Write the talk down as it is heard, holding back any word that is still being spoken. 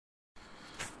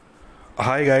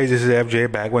Hi guys, this is F J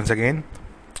back once again.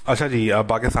 अच्छा जी,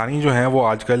 पाकिस्तानी जो हैं वो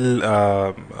आजकल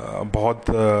बहुत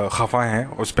खफा हैं,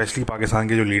 और स्पेशली पाकिस्तान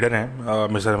के जो लीडर हैं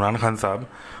मिस्टर इमरान खान साहब,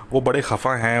 वो बड़े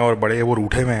खफा हैं और बड़े वो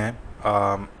रूठे में हैं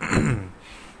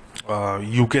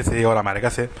यूके से और अमेरिका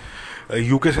से।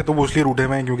 यूके से तो वो इसलिए रूठे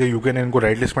में हैं क्योंकि यूके ने इनको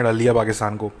रेड लिस्ट में डाल दिया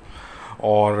पाकिस्तान को।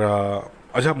 और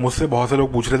अच्छा, मुझसे बहुत से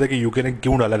लोग पूछ रहे थे कि यूके ने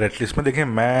क्यों डाला रेड लिस्ट में। देखें,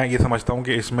 मैं ये समझता हूँ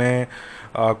कि इसमें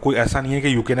कोई ऐसा नहीं है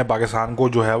कि यूके ने पाकिस्तान को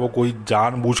जो है वो कोई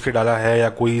जानबूझ के डाला है या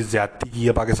कोई ज्यादती की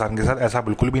है पाकिस्तान के साथ। ऐसा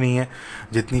बिल्कुल भी नहीं है।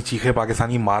 जितनी चीखें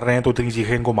पाकिस्तानी मार रहे हैं तो उतनी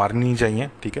चीखें इनको मारनी नहीं चाहिए,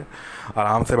 ठीक है।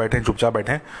 आराम से बैठें, चुपचाप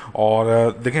बैठें।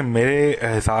 और देखें, मेरे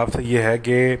हिसाब से ये है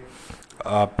कि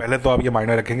पहले तो आप ये माइंड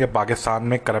में रखेंगे, पाकिस्तान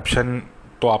में करप्शन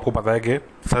तो आपको पता है कि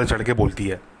सर चढ़ के बोलती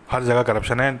है। हर जगह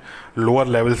करप्शन है, लोअर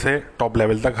लेवल से टॉप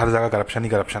लेवल तक हर जगह करप्शन ही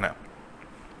करप्शन है।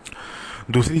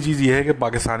 दूसरी चीज़ ये है कि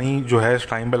पाकिस्तानी जो है इस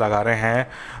टाइम पे लगा रहे हैं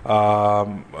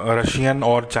रशियन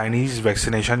और चाइनीज़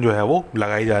वैक्सीनेशन जो है वो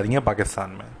लगाई जा रही है पाकिस्तान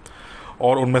में।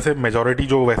 और उनमें से मेजॉरिटी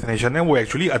जो वैक्सीनेशन है वो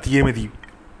एक्चुअली अतिये में दी,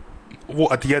 वो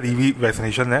अतिया दी हुई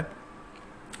वैक्सीनेशन है।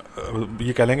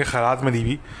 ये कह लेंगे खैरात में दी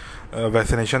हुई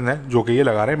वैक्सीनेशन है जो कि ये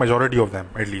लगा रहे हैं, मेजॉरिटी ऑफ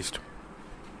दैम एटलीस्ट।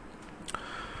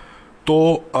 तो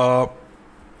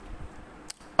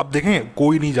अब देखें,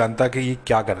 कोई नहीं जानता कि ये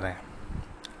क्या कर रहे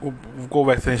हैं। को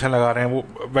वैक्सीनेशन लगा रहे हैं,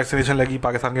 वो वैक्सीनेशन लगी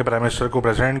पाकिस्तान के प्राइम मिनिस्टर को,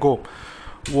 प्रेसिडेंट को।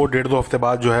 वो डेढ़ दो हफ्ते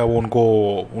बाद जो है वो उनको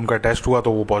उनका टेस्ट हुआ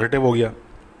तो वो पॉजिटिव हो गया।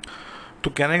 तो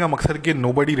कहने का मकसद कि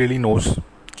नो बडी रियली नोस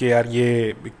कि यार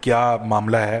ये क्या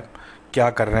मामला है, क्या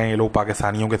कर रहे हैं ये लोग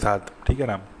पाकिस्तानियों के साथ, ठीक है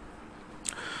ना।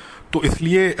 तो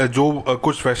इसलिए जो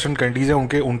कुछ वेस्टर्न कंट्रीज़ हैं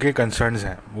उनके उनके कंसर्न्स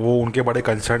हैं, वो उनके बड़े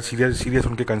कंसर्न, सीरियस सीरियस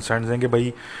उनके कंसर्न्स हैं कि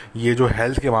भाई ये जो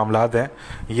हेल्थ के मामलात हैं,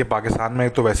 ये पाकिस्तान में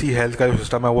एक तो वैसे ही हेल्थ का जो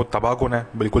सिस्टम है वो तबाहकुन है,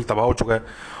 बिल्कुल तबाह हो चुका है।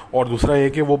 और दूसरा ये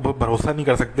कि वो भरोसा नहीं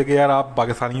कर सकते कि यार आप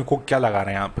पाकिस्तानियों को क्या लगा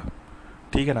रहे हैं आप,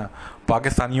 ठीक है ना।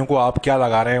 पाकिस्तानियों को आप क्या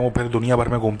लगा रहे हैं, वो फिर दुनिया भर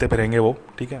में घूमते फिरेंगे वो,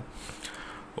 ठीक है।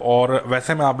 और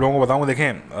वैसे मैं आप लोगों को बताऊं,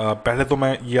 देखें, पहले तो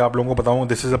मैं ये आप लोगों को बताऊं,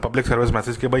 this is a public service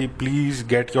message कि भाई please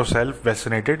get yourself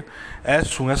vaccinated as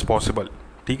soon as possible,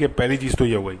 ठीक है। पहली चीज़ तो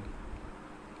ये हो गई।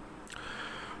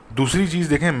 दूसरी चीज़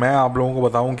देखें, मैं आप लोगों को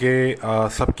बताऊं कि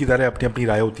सबकी तरह अपनी अपनी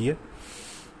राय होती है।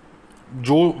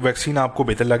 जो वैक्सीन आपको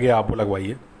बेहतर लगे आप वो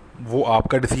लगवाइए, वो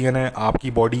आपका डिसीजन है,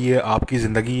 आपकी बॉडी है, आपकी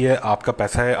ज़िंदगी है, आपका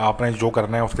पैसा है, आपने जो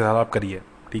करना है उसके साथ आप करिए,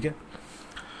 ठीक है।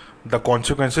 The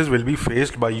consequences will be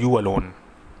faced by you alone.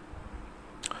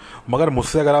 मगर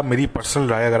मुझसे अगर आप मेरी पर्सनल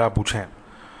राय अगर आप पूछें,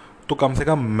 तो कम से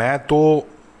कम मैं तो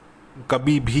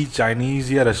कभी भी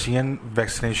चाइनीज़ या रशियन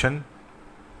वैक्सीनेशन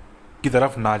की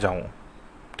तरफ ना जाऊं,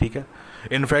 ठीक है।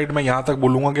 इनफैक्ट मैं यहाँ तक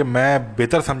बोलूँगा कि मैं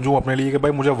बेहतर समझूँ अपने लिए कि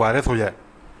भाई मुझे वायरस हो जाए,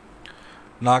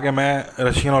 ना कि मैं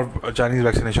रशियन और चाइनीज़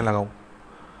वैक्सीनेशन लगाऊं,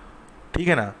 ठीक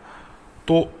है ना।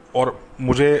 तो और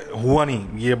मुझे हुआ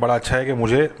नहीं, ये बड़ा अच्छा है कि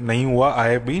मुझे नहीं हुआ। I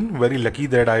have been very lucky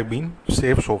that I have been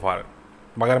safe so फार।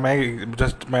 मगर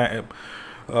मैं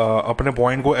अपने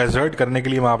पॉइंट को एजर्ट करने के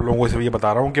लिए मैं आप लोगों को सिर्फ ये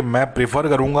बता रहा हूँ कि मैं प्रेफर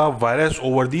करूँगा वायरस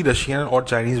ओवर दी रशियन और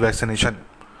चाइनीज़ वैक्सीनेशन,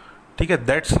 ठीक है।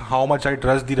 That's how much I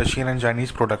trust the Russian and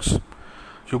Chinese products.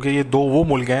 क्योंकि ये दो वो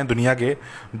मुल्क हैं दुनिया के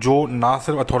जो ना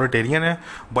सिर्फ अथॉरिटेरियन है,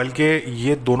 बल्कि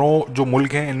ये दोनों जो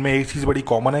मुल्क हैं इनमें एक चीज़ बड़ी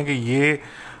कॉमन है कि ये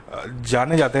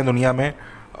जाने जाते हैं दुनिया में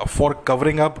for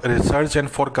covering up research and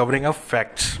for covering up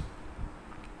facts,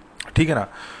 ठीक है ना।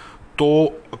 तो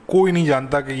कोई नहीं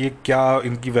जानता कि ये क्या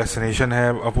इनकी वैक्सीनेशन है,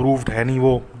 अप्रूव्ड है नहीं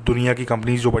वो। दुनिया की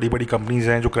कंपनीज जो बड़ी बड़ी कंपनीज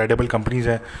हैं, जो क्रेडिबल कंपनीज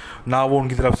हैं, ना वो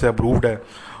उनकी तरफ से अप्रूव्ड है,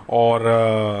 और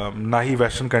ना ही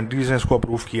वेस्टर्न कंट्रीज़ ने इसको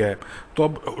अप्रूव किया है। तो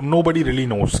अब नो बडी रियली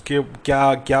नोस कि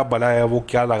क्या क्या भला है, वो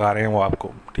क्या लगा रहे हैं वो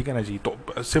आपको, ठीक है ना जी।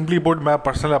 तो सिंपली पुट, मैं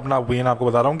पर्सनल अपना ओपिनियन आपको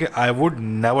बता रहा हूँ कि I would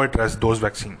never trust those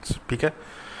vaccine, ठीक है।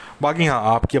 बाकी हाँ,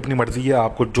 आपकी अपनी मर्जी है,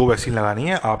 आपको जो वैक्सीन लगानी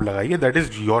है आप लगाइए, दैट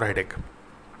इज़ योर हेडेक।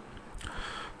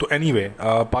 तो एनीवे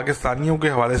पाकिस्तानियों के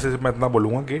हवाले से मैं इतना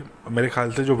बोलूँगा कि मेरे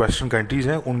ख्याल से जो वेस्टर्न कंट्रीज़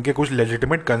हैं उनके कुछ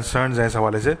लेजिटिमेट कंसर्न्स हैं इस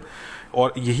हवाले से।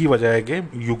 और यही वजह है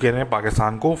कि यूके ने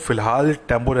पाकिस्तान को फ़िलहाल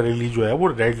टेम्पोररीली जो है वो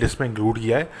रेड लिस्ट में इंक्लूड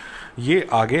किया है। ये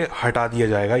आगे हटा दिया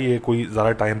जाएगा, ये कोई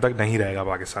ज़्यादा टाइम तक नहीं रहेगा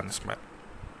पाकिस्तान इसमें।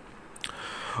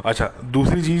 अच्छा,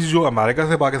 दूसरी चीज़ जो अमेरिका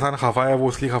से पाकिस्तान खफा है वो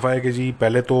इसलिए खफा है कि जी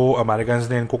पहले तो अमेरिकन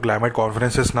ने इनको क्लाइमेट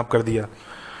कॉन्फ्रेंस से स्नब कर दिया।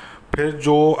 फिर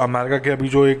जो अमेरिका के अभी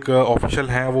जो एक ऑफिशियल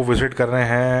हैं वो विज़िट कर रहे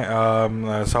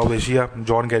हैं साउथ एशिया,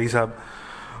 जॉन कैरी साहब।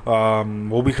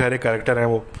 वो भी खैर एक कैरेक्टर हैं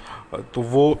वो। तो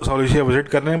वो साउथ एशिया विज़िट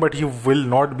कर रहे हैं, but he will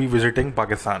not be visiting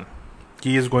Pakistan,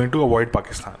 he is going to avoid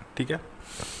Pakistan, ठीक है।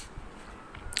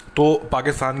 तो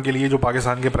पाकिस्तान के लिए जो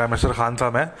पाकिस्तान के प्राइम मिनिस्टर खान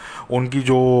साहब हैं, उनकी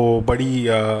जो बड़ी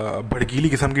भड़कीली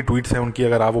किस्म की ट्वीट्स हैं उनकी,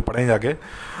 अगर आप वो पढ़ें जाके,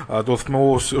 तो उसमें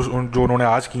वो जो उन्होंने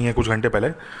आज की हैं कुछ घंटे पहले,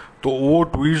 तो वो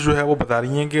ट्वीट्स जो है वो बता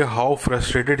रही हैं कि हाउ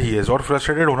फ्रस्ट्रेटेड ही इज़। और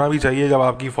फ्रस्ट्रेटेड होना भी चाहिए जब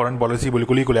आपकी फॉरेन पॉलिसी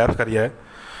बिल्कुल ही कोलैप्स कर गया है,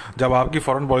 जब आपकी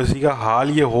फॉरेन पॉलिसी का हाल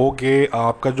ये हो कि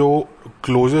आपका जो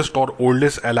क्लोजेस्ट और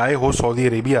ओल्डेस्ट एलाय हो सऊदी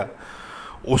अरेबिया,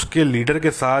 उसके लीडर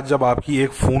के साथ जब आपकी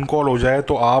एक फ़ोन कॉल हो जाए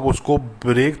तो आप उसको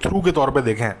ब्रेक थ्रू के तौर पे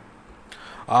देखें,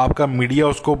 आपका मीडिया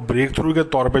उसको ब्रेक थ्रू के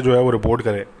तौर पे जो है वो रिपोर्ट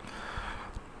करे,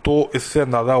 तो इससे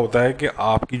अंदाज़ा होता है कि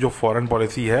आपकी जो फॉरेन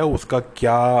पॉलिसी है उसका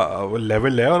क्या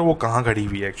लेवल है और वो कहाँ खड़ी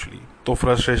हुई है एक्चुअली। तो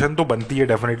फ्रस्ट्रेशन तो बनती है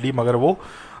डेफिनेटली, मगर वो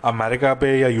अमेरिका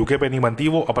पे या यूके पे नहीं बनती,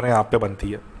 वो अपने आप पे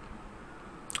बनती है।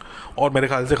 और मेरे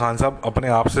ख्याल से खान साहब अपने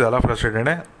आप से ज़्यादा फ्रस्ट्रेटेड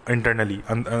हैं इंटरनली,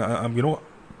 यू नो,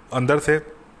 अंदर से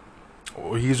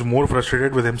he is more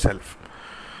frustrated with himself.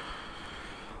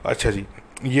 अच्छा जी,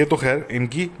 ये तो खैर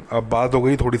इनकी अब बात हो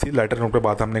गई, थोड़ी सी लाइटर नोट पे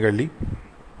बात हमने कर ली।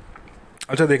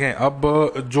 अच्छा देखें, अब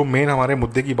जो मेन हमारे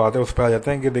मुद्दे की बात है उस पर आ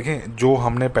जाते हैं कि देखें, जो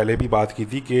हमने पहले भी बात की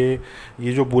थी कि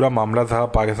ये जो पूरा मामला था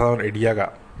पाकिस्तान और इंडिया का,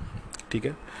 ठीक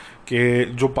है, कि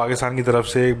जो पाकिस्तान की तरफ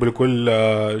से बिल्कुल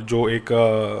जो एक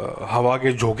हवा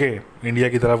के झोंके इंडिया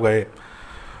की तरफ गए,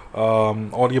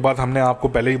 और ये बात हमने आपको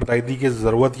पहले ही बताई थी कि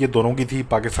ज़रूरत ये दोनों की थी,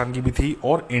 पाकिस्तान की भी थी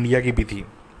और इंडिया की भी थी।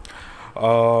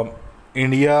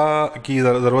 इंडिया की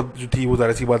ज़रूरत जो थी वो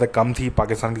ज़ाहिर सी बात है कम थी,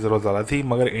 पाकिस्तान की ज़रूरत ज़्यादा थी,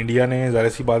 मगर इंडिया ने ज़ाहिर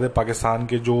सी बात है पाकिस्तान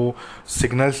के जो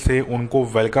सिग्नल्स थे उनको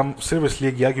वेलकम सिर्फ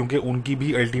इसलिए किया क्योंकि उनकी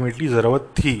भी अल्टीमेटली ज़रूरत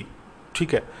थी,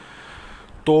 ठीक है।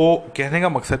 तो कहने का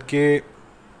मकसद कि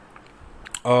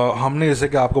हमने जैसे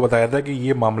कि आपको बताया था कि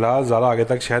ये मामला ज़्यादा आगे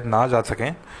तक शायद ना जा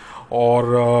सकें, और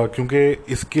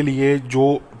क्योंकि इसके लिए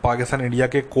जो पाकिस्तान इंडिया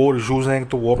के कोर इशूज़ हैं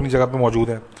तो वो अपनी जगह पे मौजूद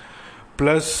हैं,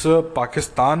 प्लस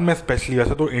पाकिस्तान में स्पेशली,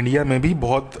 वैसे तो इंडिया में भी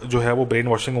बहुत जो है वो ब्रेन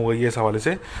वॉशिंग हो गई है इस हवाले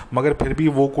से, मगर फिर भी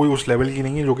वो कोई उस लेवल की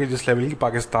नहीं है जो कि जिस लेवल की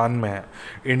पाकिस्तान में है।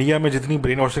 इंडिया में जितनी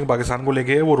ब्रेन वॉशिंग पाकिस्तान को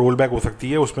लेके है वो रोल बैक हो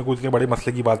सकती है, उसमें कोई इतने बड़े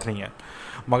मसले की बात नहीं है,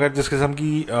 मगर जिस किस्म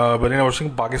की ब्रेन वॉशिंग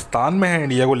पाकिस्तान में है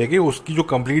इंडिया को लेके, उसकी जो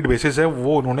कंप्लीट बेसिस है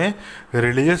वो उन्होंने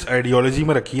रिलीजियस आइडियोलॉजी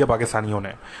में रखी है पाकिस्तानियों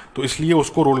ने, तो इसलिए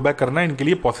उसको रोल बैक करना इनके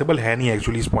लिए पॉसिबल है नहीं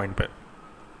एक्चुअली इस पॉइंट पर।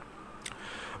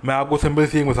 मैं आपको सिंपल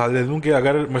सी एक मिसाल दे दूं कि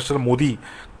अगर मिस्टर मोदी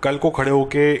कल को खड़े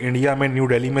होकर इंडिया में न्यू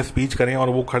दिल्ली में स्पीच करें और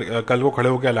वो कल को खड़े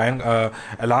होकर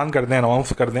ऐलान कर दें,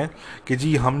 अनाउंस कर दें कि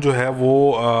जी हम जो है वो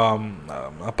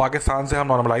पाकिस्तान से हम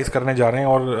नॉर्मलाइज करने जा रहे हैं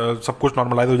और सब कुछ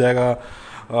नॉर्मलाइज हो जाएगा,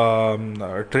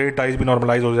 ट्रेड टाइज भी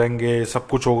नॉर्मलाइज हो जाएंगे, सब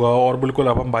कुछ होगा और बिल्कुल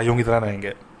अब हम भाइयों की तरह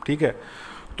रहेंगे, ठीक है,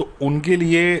 तो उनके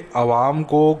लिए आवाम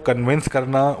को कन्विंस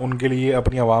करना, उनके लिए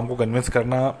अपनी आवाम को कन्विंस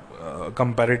करना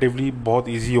कंपैरेटिवली बहुत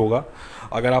इजी होगा।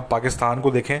 अगर आप पाकिस्तान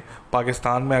को देखें,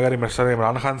 पाकिस्तान में अगर मिस्टर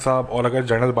इमरान खान साहब और अगर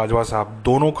जनरल बाजवा साहब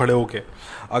दोनों खड़े होके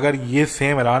अगर ये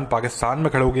सेम ऐलान पाकिस्तान में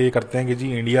खड़े होके ये करते हैं कि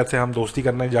जी इंडिया से हम दोस्ती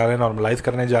करने जा रहे हैं, नॉर्मलाइज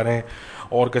करने जा रहे हैं,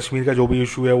 और कश्मीर का जो भी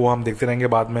इशू है वो हम देखते रहेंगे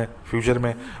बाद में फ्यूचर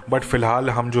में, बट फ़िलहाल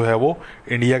हम जो है वो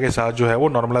इंडिया के साथ जो है वो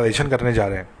नॉर्मलाइजेशन करने जा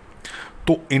रहे हैं,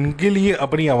 तो इनके लिए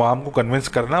अपनी आवाम को कन्विंस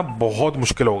करना बहुत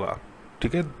मुश्किल होगा,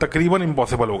 ठीक है, तकरीबन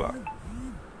इम्पॉसिबल होगा।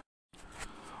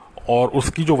 और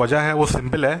उसकी जो वजह है वो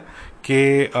सिंपल है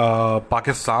कि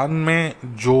पाकिस्तान में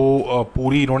जो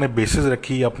पूरी इन्होंने बेसिस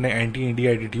रखी अपने एंटी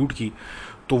इंडिया एटीट्यूड की,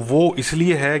 तो वो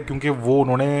इसलिए है क्योंकि वो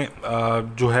उन्होंने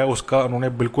जो है उसका उन्होंने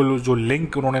बिल्कुल जो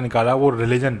लिंक उन्होंने निकाला वो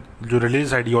रिलीजन, जो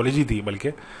रिलीजियस आइडियोलॉजी थी, बल्कि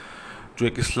जो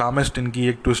एक इस्लामिस्ट इनकी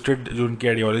एक ट्विस्टेड जो इनकी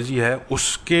आइडियोलॉजी है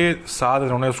उसके साथ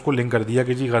इन्होंने उसको लिंक कर दिया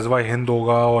कि जी गज़वा हिंद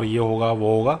होगा और ये होगा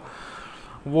वो होगा।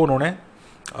 वो उन्होंने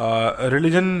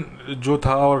रिलीजन जो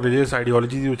था और रिलीजियस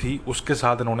आइडियोलॉजी जो थी उसके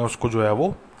साथ इन्होंने उसको जो है वो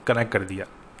कनेक्ट कर दिया,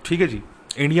 ठीक है जी।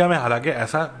 इंडिया में हालांकि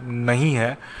ऐसा नहीं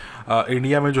है,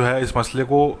 इंडिया में जो है इस मसले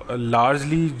को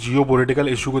लार्जली जियो पॉलिटिकल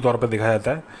इशू के तौर पर देखा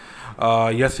जाता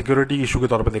है, या सिक्योरिटी इशू के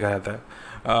तौर पर देखा जाता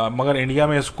है, मगर इंडिया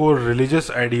में इसको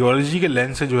रिलीजियस आइडियोलॉजी के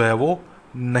लेंस से जो है वो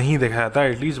नहीं देखा जाता,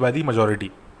 एटलीस्ट बाय दी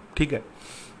मेजॉरिटी, ठीक है,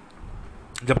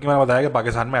 जबकि मैंने बताया कि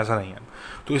पाकिस्तान में ऐसा नहीं है।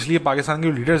 तो इसलिए पाकिस्तान के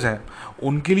जो लीडर्स हैं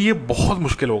उनके लिए बहुत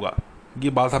मुश्किल होगा, ये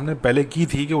बात हमने पहले की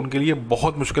थी कि उनके लिए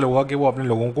बहुत मुश्किल होगा कि वो अपने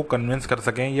लोगों को कन्विंस कर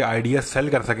सकें, ये आइडिया सेल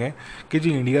कर सकें कि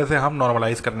जी इंडिया से हम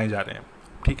नॉर्मलाइज करने जा रहे हैं,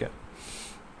 ठीक है।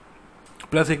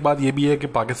 प्लस एक बात ये भी है कि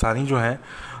पाकिस्तानी जो हैं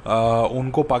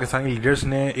उनको पाकिस्तानी लीडर्स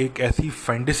ने एक ऐसी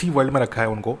फैंटेसी वर्ल्ड में रखा है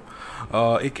उनको,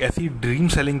 एक ऐसी ड्रीम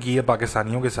सेलिंग की है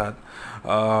पाकिस्तानियों के साथ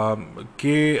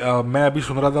कि मैं अभी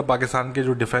सुन रहा था पाकिस्तान के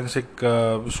जो डिफेंस एक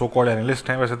सो कॉल्ड एनालिस्ट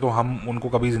हैं, वैसे तो हम उनको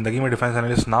कभी ज़िंदगी में डिफेंस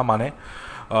एनालिस्ट ना माने,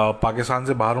 पाकिस्तान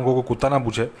से बाहर उनको कोई कुत्ता ना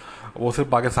पूछे, वो सिर्फ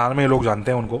पाकिस्तान में ये लोग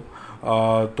जानते हैं उनको,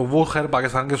 तो वो खैर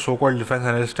पाकिस्तान के सो कॉल्ड डिफेंस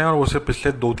एनालिस्ट हैं और वो सिर्फ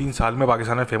पिछले 2-3 साल में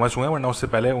पाकिस्तान में फेमस हुए हैं, वरना उससे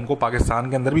पहले उनको पाकिस्तान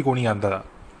के अंदर भी कोई नहीं जानता था।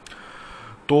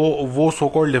 तो वो सो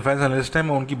कॉल्ड डिफेंस एनालिस्ट है,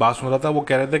 मैं उनकी बात सुन रहा था। वो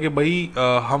कह रहे थे कि भाई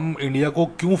हम इंडिया को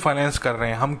क्यों फाइनेंस कर रहे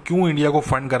हैं, हम क्यों इंडिया को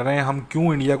फंड कर रहे हैं, हम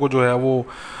क्यों इंडिया को जो है वो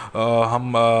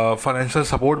हम फाइनेंशियल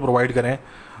सपोर्ट प्रोवाइड करें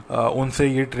उनसे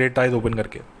ये ट्रेड टाइज ओपन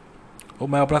करके। तो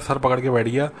मैं अपना सर पकड़ के बैठ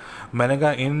गया। मैंने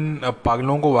कहा इन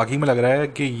पागलों को वाकई में लग रहा है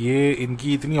कि ये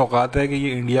इनकी इतनी औकात है कि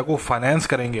ये इंडिया को फाइनेंस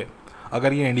करेंगे।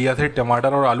 अगर ये इंडिया से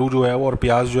टमाटर और आलू जो है वो और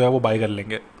प्याज जो है वो बाई कर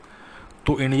लेंगे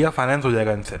तो इंडिया फाइनेंस हो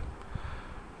जाएगा इनसे।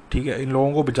 ठीक है, इन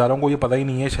लोगों को बेचारों को ये पता ही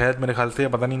नहीं है शायद, मेरे ख्याल से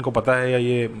पता नहीं इनको पता है या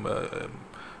ये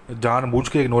जानबूझ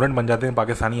के इग्नोरेंट बन जाते हैं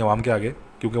पाकिस्तानी अवाम के आगे,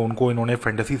 क्योंकि उनको इन्होंने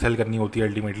फैंटेसी सेल करनी होती है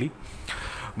अल्टीमेटली।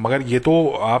 मगर ये तो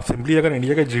आप सिंपली अगर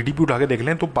इंडिया का जीडीपी उठा के देख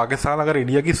लें तो पाकिस्तान अगर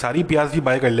इंडिया की सारी प्याज भी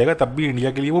बाय कर लेगा तब भी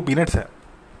इंडिया के लिए वो पीनट्स है।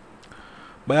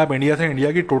 भाई आप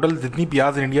इंडिया की टोटल जितनी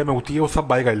प्याज इंडिया में होती है वो सब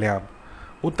बाय कर लें आप,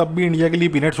 वो तब भी इंडिया के लिए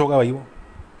पीनट्स होगा भाई वो।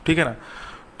 ठीक है ना।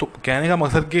 तो कहने का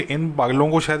मकसद कि इन पागलों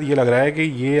को शायद ये लग रहा है कि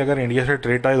ये अगर इंडिया से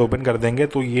ट्रेड टाइज ओपन कर देंगे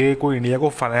तो ये कोई इंडिया को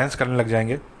फाइनेंस करने लग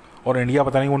जाएंगे और इंडिया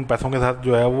पता नहीं उन पैसों के साथ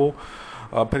जो है वो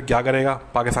फिर क्या करेगा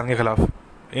पाकिस्तान के ख़िलाफ़,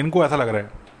 इनको ऐसा लग रहा है।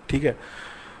 ठीक है,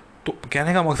 तो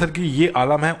कहने का मकसद कि ये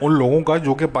आलम है उन लोगों का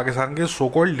जो कि पाकिस्तान के सो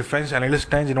कॉल्ड डिफेंस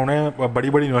एनालिस्ट हैं, जिन्होंने बड़ी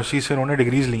बड़ी यूनिवर्सिटी से इन्होंने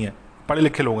डिग्रीज़ ली हैं, पढ़े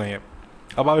लिखे लोग हैं ये।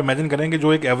 अब आप इमेजिन करें कि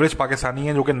जो एक एवरेज पाकिस्तानी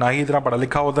है जो कि ना ही इतना पढ़ा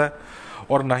लिखा होता है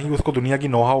और ना ही उसको दुनिया की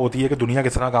नौहा होती है कि दुनिया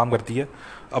किस तरह काम करती है।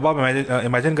 अब आप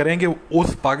इमेजिन करें कि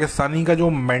उस पाकिस्तानी का जो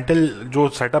मेंटल जो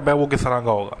सेटअप है वो किस तरह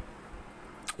का होगा,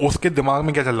 उसके दिमाग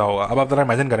में क्या चल रहा होगा, अब आप ज़रा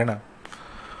इमेजिन करें ना।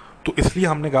 तो इसलिए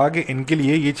हमने कहा कि इनके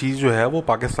लिए ये चीज़ जो है वो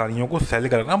पाकिस्तानियों को सेल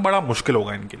करना बड़ा मुश्किल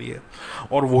होगा इनके लिए।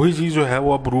 और वही चीज़ जो है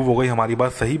वो अब प्रूव हो गई, हमारी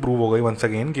बात सही प्रूव हो गई वंस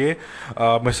अगेन कि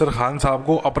मिस्टर खान साहब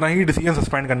को अपना ही डिसीजन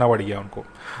सस्पेंड करना पड़ गया उनको,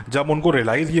 जब उनको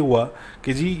रियलाइज़ ये हुआ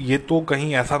कि जी ये तो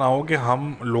कहीं ऐसा ना हो कि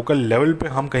हम लोकल लेवल पे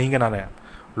हम कहीं के ना रहें,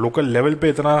 लोकल लेवल पे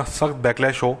इतना सख्त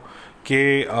बैकलैश हो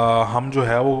कि हम जो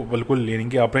है वो बिल्कुल यानी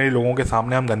कि अपने लोगों के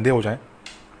सामने हम गंदे हो जाएं।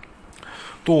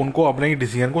 तो उनको अपने ही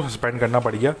डिसीजन को सस्पेंड करना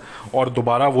पड़ गया और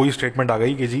दोबारा वही स्टेटमेंट आ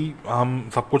गई कि जी हम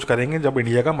सब कुछ करेंगे जब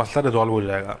इंडिया का मसला रिजॉल्व हो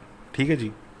जाएगा। ठीक है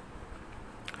जी,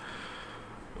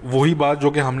 वही बात जो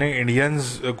कि हमने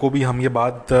इंडियंस को भी हम ये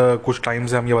बात कुछ टाइम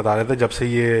से हम ये बता रहे थे जब से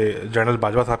ये जनरल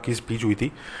बाजवा साहब की स्पीच हुई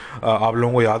थी। आप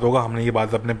लोगों को याद होगा हमने ये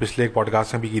बात अपने पिछले एक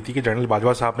पॉडकास्ट में भी की थी कि जनरल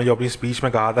बाजवा साहब ने जो अपनी स्पीच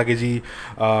में कहा था कि जी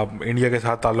इंडिया के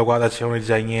साथ ताल्लुकात अच्छे होने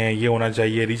चाहिए, ये होना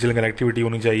चाहिए, रीजनल कनेक्टिविटी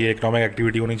होनी चाहिए, इकोनॉमिक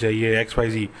एक्टिविटी होनी चाहिए,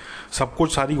 XYZ सब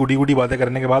कुछ सारी गुडी गुडी बातें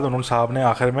करने के बाद उन्होंने साहब ने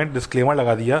आखिर में डिस्क्लेमर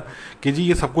लगा दिया कि जी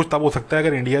ये सब कुछ तब हो सकता है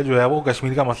अगर इंडिया जो है वो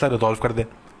कश्मीर का मसला रिजॉल्व कर दे।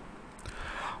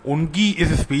 उनकी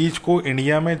इस स्पीच को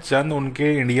इंडिया में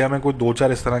उनके इंडिया में कोई दो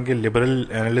चार इस तरह के लिबरल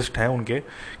एनालिस्ट हैं उनके,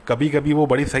 कभी कभी वो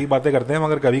बड़ी सही बातें करते हैं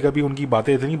मगर कभी कभी उनकी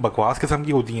बातें इतनी बकवास किस्म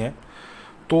की होती हैं।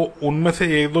 तो उनमें से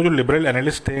एक दो जो लिबरल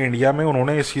एनालिस्ट थे इंडिया में,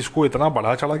 उन्होंने इस चीज़ को इतना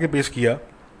बढ़ा चढ़ा के पेश किया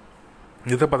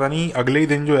जैसे पता नहीं अगले ही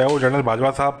दिन जो है वो जनरल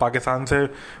बाजवा साहब पाकिस्तान से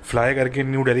फ्लाई करके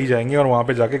न्यू दिल्ली जाएंगे और वहाँ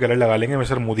पर जाके गले लगा लेंगे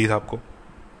मिस्टर मोदी साहब को।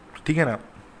 ठीक है ना।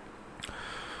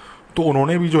 तो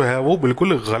उन्होंने भी जो है वो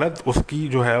बिल्कुल गलत उसकी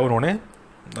जो है उन्होंने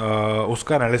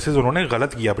उसका एनालिसिस उन्होंने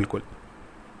गलत किया बिल्कुल।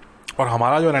 और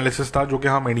हमारा जो एनालिसिस था जो कि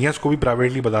हम इंडियंस को भी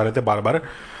प्राइवेटली बता रहे थे बार बार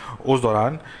उस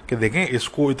दौरान कि देखें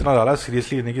इसको इतना ज़्यादा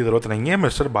सीरियसली लेने की ज़रूरत नहीं है।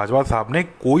 मिस्टर बाजवा साहब ने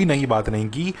कोई नई बात नहीं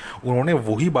की, उन्होंने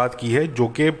वही बात की है जो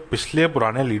कि पिछले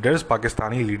पुराने लीडर्स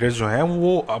पाकिस्तानी लीडर्स जो हैं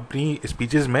वो अपनी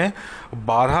स्पीचेस में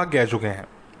बारहा कह चुके हैं।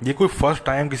 ये कोई फर्स्ट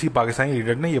टाइम किसी पाकिस्तानी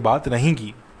लीडर ने ये बात नहीं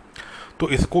की। तो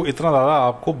इसको इतना ज़्यादा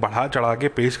आपको बढ़ा चढ़ा के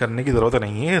पेश करने की ज़रूरत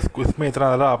नहीं है, इसमें इतना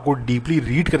ज़्यादा आपको डीपली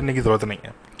रीड करने की ज़रूरत नहीं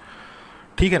है।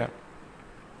 ठीक है ना।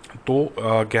 तो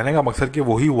कहने का मकसद कि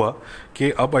वही हुआ कि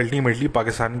अब अल्टीमेटली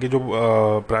पाकिस्तान के जो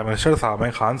प्राइम मिनिस्टर साहब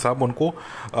हैं खान साहब, उनको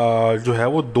जो है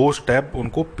वो दो स्टेप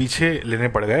उनको पीछे लेने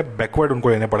पड़ गए, बैकवर्ड उनको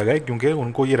लेने पड़ गए, क्योंकि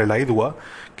उनको ये रियलाइज़ हुआ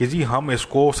कि जी हम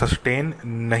इसको सस्टेन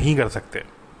नहीं कर सकते।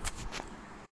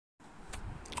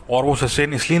 और वो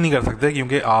सस्टेन इसलिए नहीं कर सकते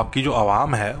क्योंकि आपकी जो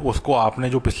आवाम है उसको आपने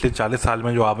जो पिछले 40 साल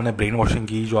में जो आपने ब्रेन वॉशिंग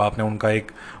की, जो आपने उनका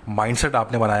एक माइंडसेट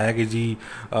आपने बनाया कि जी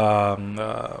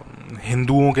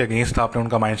हिंदुओं के अगेंस्ट आपने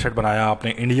उनका माइंडसेट बनाया,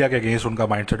 आपने इंडिया के अगेंस्ट उनका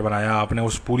माइंडसेट बनाया, आपने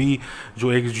उस पूरी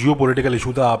जो एक जियो पॉलिटिकल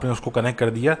इशू था आपने उसको कनेक्ट कर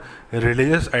दिया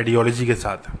रिलीजियस आइडियोलॉजी के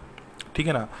साथ। ठीक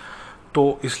है ना।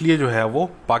 तो इसलिए जो है वो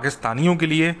पाकिस्तानियों के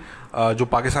लिए जो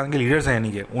पाकिस्तान के लीडर्स हैं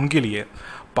यानी कि उनके लिए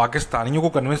पाकिस्तानियों को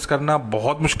कन्विंस करना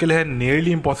बहुत मुश्किल है,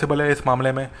 नियरली इम्पॉसिबल है इस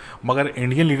मामले में। मगर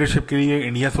इंडियन लीडरशिप के लिए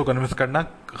इंडियंस को कन्विंस करना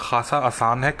खासा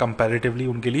आसान है, कंपैरेटिवली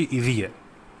उनके लिए इजी है।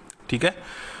 ठीक है।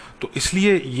 तो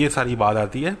इसलिए ये सारी बात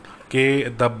आती है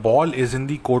कि the ball is in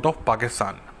the court of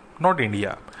Pakistan not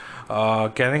India.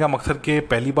 कहने का मकसद कि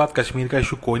पहली बात कश्मीर का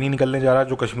इशू कोई नहीं निकलने जा रहा,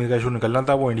 जो कश्मीर का इशू निकलना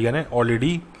था वो इंडिया ने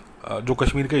ऑलरेडी जो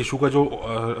कश्मीर के इशू का जो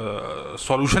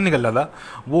सॉल्यूशन निकल रहा था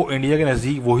वो इंडिया के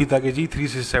नज़दीक वही था कि जी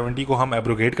 370 को हम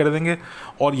एब्रोगेट कर देंगे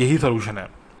और यही सोल्यूशन है।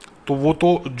 तो वो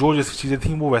तो जो जैसी चीज़ें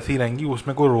थी वो वैसी ही रहेंगी,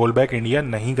 उसमें कोई रोल बैक इंडिया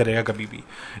नहीं करेगा कभी भी।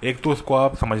 एक तो इसको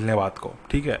आप समझ लें बात को,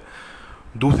 ठीक है।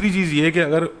 दूसरी चीज़ ये कि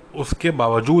अगर उसके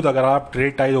बावजूद अगर आप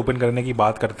ट्रेड टाइज ओपन करने की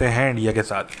बात करते हैं इंडिया के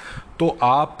साथ, तो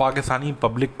आप पाकिस्तानी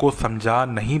पब्लिक को समझा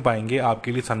नहीं पाएंगे,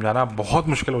 आपके लिए समझाना बहुत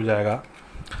मुश्किल हो जाएगा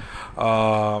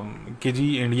कि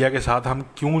जी इंडिया के साथ हम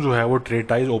क्यों जो है वो ट्रेड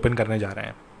टाइज ओपन करने जा रहे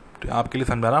हैं। तो आपके लिए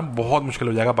समझाना बहुत मुश्किल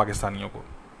हो जाएगा पाकिस्तानियों को।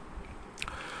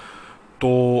 तो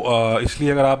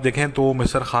इसलिए अगर आप देखें तो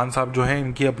मिस्टर खान साहब जो हैं,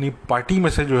 इनकी अपनी पार्टी में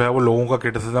से जो है वो लोगों का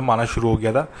क्रिटिसिज्म आना शुरू हो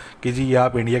गया था कि जी ये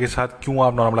आप इंडिया के साथ क्यों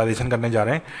आप नॉर्मलाइजेशन करने जा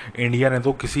रहे हैं। इंडिया ने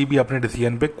तो किसी भी अपने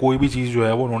डिसीजन पे कोई भी चीज़ जो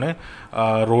है वो उन्होंने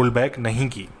रोल बैक नहीं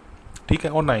की, ठीक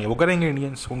है, और ना ही वो करेंगे।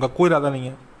 इंडियंस, उनका कोई इरादा नहीं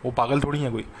है, वो पागल थोड़ी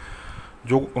है कोई,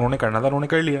 जो उन्होंने करना था उन्होंने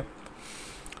कर लिया।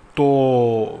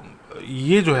 तो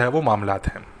ये जो है वो मामलात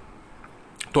हैं।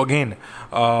 तो again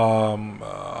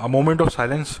a moment of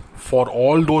silence for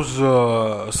all those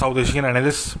South Asian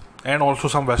analyst and also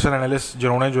some western analyst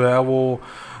जिन्होंने जो है वो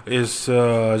इस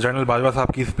जनरल बाजवा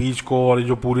साहब की स्पीच को और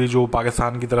जो पूरी जो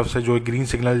पाकिस्तान की तरफ से जो ग्रीन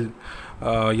सिग्नल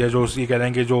या जो ये कह रहे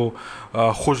हैं कि जो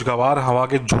खुशगवार हवा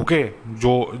के झोंके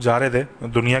जो जा रहे थे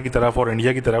दुनिया की तरफ और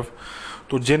इंडिया की तरफ,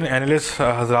 तो जिन एनालिस्ट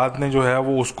हजरात ने जो है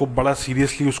वो उसको बड़ा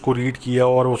सीरियसली उसको रीड किया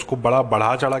और उसको बड़ा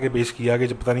बढ़ा चढ़ा के पेश किया कि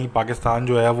पता नहीं पाकिस्तान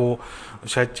जो है वो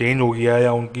शायद चेंज हो गया है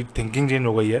या उनकी थिंकिंग चेंज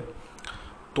हो गई है,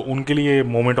 तो उनके लिए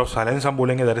मोमेंट ऑफ साइलेंस हम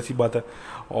बोलेंगे, ज़ाहिर सी बात है।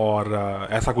 और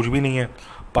ऐसा कुछ भी नहीं है,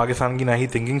 पाकिस्तान की ना ही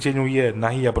थिंकिंग चेंज हुई है ना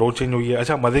ही अप्रोच चेंज हुई है।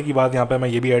 अच्छा, मज़े की बात यहाँ पे मैं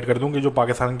ये भी ऐड कर दूँ कि जो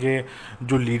पाकिस्तान के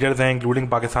जो लीडर्स हैं इंक्लूडिंग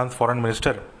पाकिस्तान फॉरेन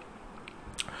मिनिस्टर,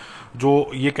 जो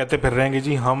ये कहते फिर रहे हैं कि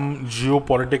जी हम जियो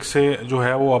पॉलिटिक्स से जो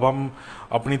है वो अब हम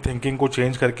अपनी थिंकिंग को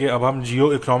चेंज करके अब हम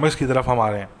जियो इकोनॉमिक्स की तरफ हम आ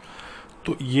रहे हैं,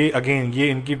 तो ये अगेन ये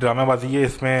इनकी ड्रामेबाजी है।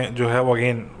 इसमें जो है वो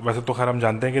अगेन वैसे तो खैर हम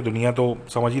जानते हैं कि दुनिया तो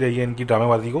समझ ही रही है इनकी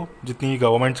ड्रामेबाजी को, जितनी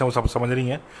गवर्नमेंट्स हैं वो सब समझ रही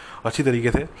हैं अच्छी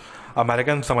तरीके से,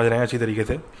 अमेरिकन समझ रहे हैं अच्छी तरीके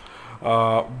से,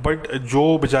 बट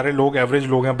जो बेचारे लोग एवरेज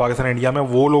लोग हैं पाकिस्तान इंडिया में,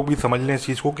 वो लोग भी समझ लें इस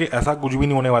चीज़ को कि ऐसा कुछ भी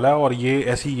नहीं होने वाला है और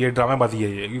ये ड्रामेबाजी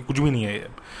है, ये कुछ भी नहीं है। ये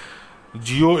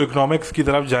जियो इकोनॉमिक्स की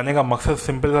तरफ जाने का मकसद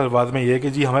सिंपल अल्फाज में ये है कि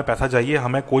जी हमें पैसा चाहिए,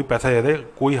 हमें कोई पैसा दे दे,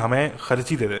 कोई हमें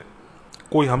खर्ची दे दे,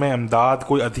 कोई हमें इमदाद,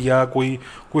 कोई अतिया, कोई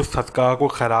कोई सदका, कोई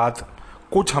खैरात,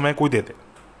 कुछ हमें कोई दे दे।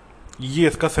 ये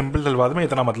इसका सिंपल अल्फाज में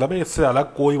इतना मतलब है, इससे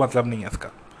अलग कोई मतलब नहीं है इसका,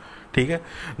 ठीक है।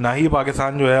 ना ही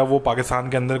पाकिस्तान जो है वो पाकिस्तान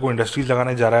के अंदर कोई इंडस्ट्रीज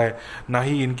लगाने जा रहा है, ना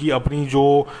ही इनकी अपनी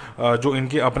जो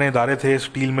इनके अपने इदारे थे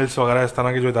स्टील मिल्स वगैरह इस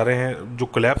तरह के जो इदारे हैं जो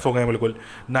कोलैप्स हो गए बिल्कुल,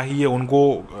 ना ही ये उनको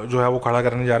जो है वो खड़ा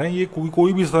करने जा रहे हैं। ये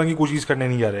कोई भी इस तरह की कोई चीज़ करने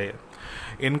नहीं जा रहे हैं।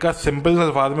 इनका सिंपल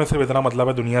अल्फाज में सिर्फ इतना मतलब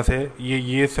है दुनिया से,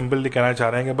 ये सिंपल कहना चाह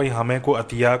रहे हैं कि भाई हमें कोई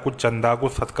अतिया, कुछ चंदा,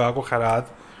 कुछ सदका, को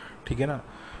खैरात, ठीक है ना,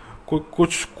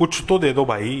 कुछ तो दे दो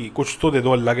भाई, कुछ तो दे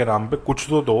दो अल्लाह के नाम पे, कुछ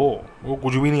तो दो। वो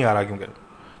कुछ भी नहीं आ रहा, क्योंकि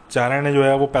चाइना ने जो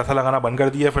है वो पैसा लगाना बंद कर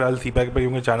दिया है फिलहाल सीपैक पे,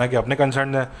 क्योंकि चाइना के अपने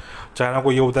कंसर्न है। चाइना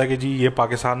को ये होता है कि जी ये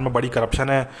पाकिस्तान में बड़ी करप्शन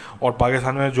है और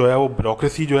पाकिस्तान में जो है वो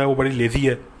ब्यूरोक्रेसी जो है वो बड़ी लेज़ी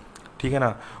है, ठीक है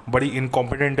ना, बड़ी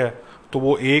इनकॉम्पिटेंट है। तो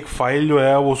वो एक फ़ाइल जो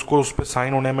है वो उसको उस पर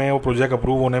साइन होने में, वो प्रोजेक्ट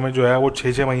अप्रूव होने में जो है वो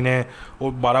 6-6 महीने,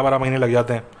 वो 12-12 महीने लग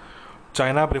जाते हैं।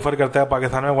 चाइना प्रेफर करता है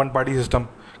पाकिस्तान में वन पार्टी सिस्टम,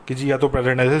 कि जी या तो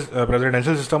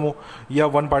प्रेसिडेंशियल सिस्टम हो या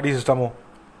वन पार्टी सिस्टम हो,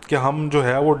 कि हम जो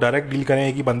है वो डायरेक्ट डील करें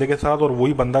एक ही बंदे के साथ और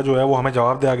वही बंदा जो है वो हमें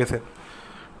जवाब दे आगे से,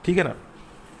 ठीक है ना।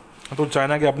 तो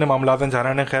चाइना के अपने मामला हैं।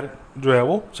 चाइना ने खैर जो है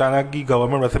वो चाइना की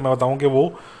गवर्नमेंट, वैसे मैं बताऊं कि वो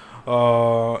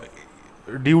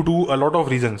due to a lot of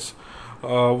reasons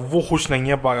वो खुश नहीं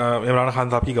है इमरान खान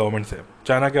साहब की गवर्नमेंट से।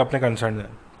 चाइना के अपने कंसर्न हैं,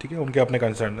 ठीक है, उनके अपने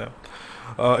कंसर्न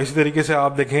हैं। इसी तरीके से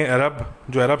आप देखें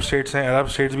अरब स्टेट्स हैं, अरब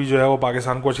स्टेट्स भी जो है वो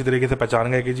पाकिस्तान को अच्छी तरीके से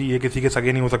पहचान गए कि जी ये किसी के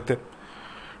सगे नहीं हो सकते,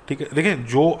 ठीक है। देखें,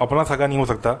 जो अपना सगा नहीं हो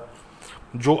सकता,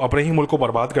 जो अपने ही मुल्क को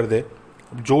बर्बाद कर दे,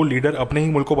 जो लीडर अपने ही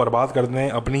मुल्क को बर्बाद कर दें,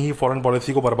 अपनी ही फॉरेन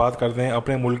पॉलिसी को बर्बाद कर दें,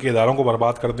 अपने मुल्क के इदारों को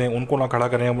बर्बाद कर दें, उनको ना खड़ा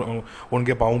करें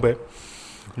उनके पाँव पे,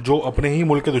 जो अपने ही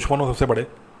मुल्क के दुश्मन हो सबसे बड़े,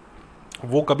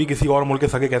 वो कभी किसी और मुल्क के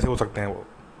सगे कैसे हो सकते हैं वो,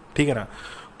 ठीक है ना।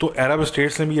 तो अरब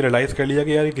स्टेट्स ने भी ये रियलाइज़ कर लिया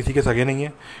कि यार ये किसी के सगे नहीं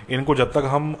है, इनको जब तक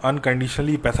हम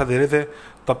अनकंडीशनली पैसा दे रहे थे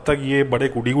तब तक ये बड़े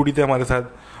कुड़ी थे हमारे साथ,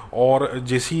 और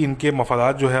जैसे ही इनके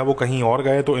मफादात जो है वो कहीं और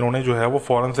गए तो इन्होंने जो है वो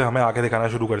फ़ौरन से हमें आके दिखाना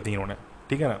शुरू कर दी इन्होंने,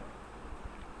 ठीक है ना।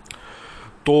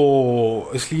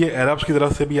 तो इसलिए अरब्स की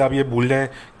तरफ से भी आप ये भूल जाएं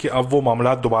कि अब वो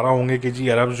मामला दोबारा होंगे कि जी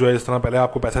अरब्स जो है इस तरह पहले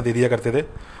आपको पैसा दे दिया करते थे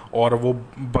और वो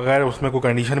बगैर उसमें कोई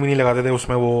कंडीशन भी नहीं लगाते थे,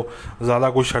 उसमें वो ज़्यादा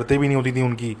कोई शर्तें भी नहीं होती थी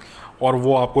उनकी, और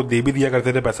वो आपको दे भी दिया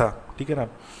करते थे पैसा, ठीक है ना,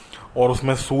 और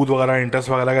उसमें सूद वगैरह इंटरेस्ट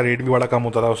वगैरह का रेट भी बड़ा कम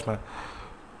होता था उसमें।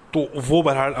 तो वो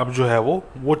बहरहाल अब जो है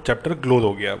वो चैप्टर क्लोज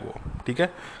हो गया वो, ठीक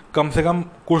है, कम से कम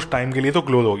कुछ टाइम के लिए तो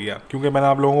क्लोज हो गया, क्योंकि मैंने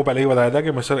आप लोगों को पहले ही बताया था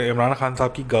कि मिस्टर इमरान खान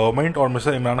साहब की गवर्नमेंट और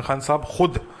मिस्टर इमरान खान साहब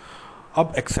खुद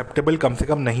अब एक्सेप्टेबल कम से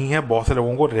कम नहीं है बहुत से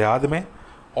लोगों को रियाद में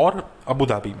और अबू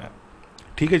धाबी में,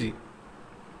 ठीक है जी।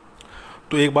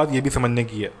 तो एक बात ये भी समझने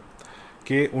की है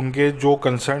कि उनके जो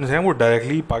कंसर्न्स हैं वो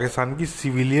डायरेक्टली पाकिस्तान की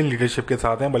सिविलियन लीडरशिप के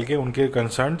साथ हैं, बल्कि उनके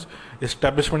कंसर्न्स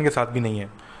इस्टेब्लिशमेंट के साथ भी नहीं है।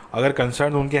 अगर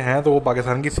कंसर्न उनके हैं तो वो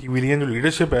पाकिस्तान की सिविलियन जो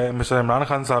लीडरशिप है, मिस्टर इमरान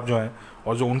खान साहब जो हैं,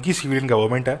 और जो उनकी सिविलियन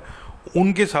गवर्नमेंट है,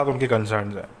 उनके साथ उनके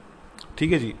कंसर्न्स हैं,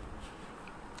 ठीक है जी।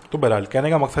 तो बहरहाल कहने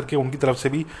का मकसद कि उनकी तरफ से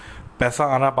भी पैसा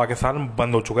आना पाकिस्तान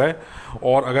बंद हो चुका है,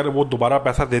 और अगर वो दोबारा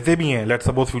पैसा देते भी हैं, लेट्स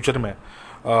सपोज फ्यूचर में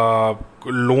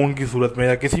लोन की सूरत में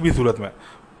या किसी भी सूरत में,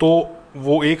 तो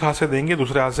वो एक हाथ से देंगे,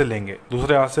 दूसरे हाथ से लेंगे,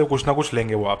 दूसरे हाथ से कुछ ना कुछ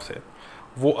लेंगे वो आपसे।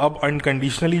 वो अब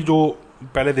अनकंडीशनली जो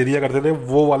पहले दे दिया करते थे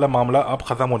वो वाला मामला अब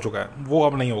ख़त्म हो चुका है, वो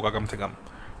अब नहीं होगा कम से कम,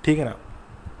 ठीक है ना।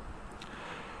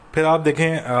 फिर आप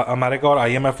देखें अमेरिका और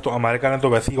आईएमएफ, तो अमेरिका ने तो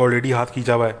वैसे ही ऑलरेडी हाथ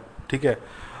खींचा हुआ है, ठीक है।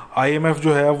 आईएमएफ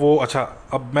जो है वो, अच्छा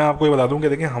अब मैं आपको ये बता दूं कि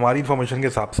देखें हमारी इन्फॉर्मेशन के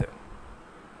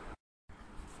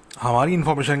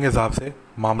हिसाब से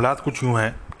मामलात कुछ यूँ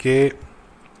हैं कि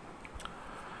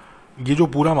ये जो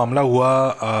पूरा मामला हुआ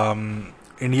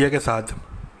इंडिया के साथ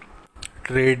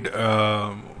ट्रेड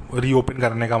रीओपन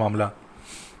करने का मामला,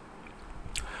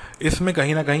 इसमें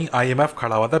कहीं ना कहीं आईएमएफ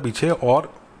खड़ा हुआ था पीछे,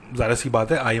 और ज़ाहिर सी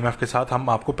बात है आईएमएफ के साथ हम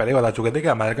आपको पहले बता चुके थे कि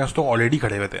अमेरिकन तो ऑलरेडी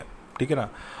खड़े हुए थे, ठीक है ना।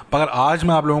 मगर आज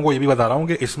मैं आप लोगों को ये भी बता रहा हूँ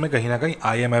कि इसमें कहीं ना कहीं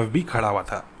आईएमएफ भी खड़ा हुआ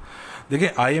था।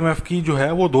 देखिए आईएमएफ की जो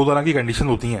है वो दो तरह की कंडीशन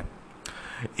होती हैं।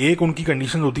 एक उनकी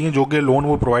कंडीशन होती हैं जो कि लोन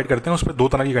वो प्रोवाइड करते हैं, उस पर दो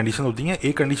तरह की कंडीशन होती हैं।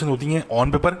 एक कंडीशन होती है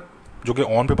ऑन पेपर, जो कि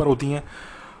ऑन पेपर होती हैं,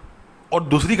 और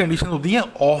दूसरी कंडीशन होती है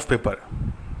ऑफ पेपर,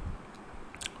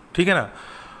 ठीक है ना।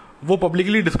 वो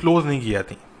पब्लिकली डिस्क्लोज नहीं की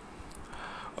जाती।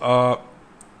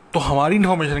 तो हमारी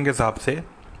इन्फॉर्मेशन के हिसाब से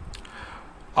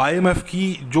आईएमएफ की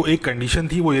जो एक कंडीशन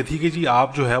थी वो ये थी कि जी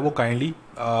आप जो है वो काइंडली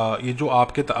ये जो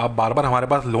आप बार बार हमारे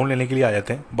पास लोन लेने के लिए आ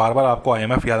जाते हैं, बार बार आपको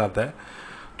आईएमएफ याद आता है,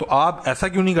 तो आप ऐसा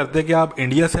क्यों नहीं करते कि आप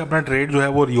इंडिया से अपना ट्रेड जो है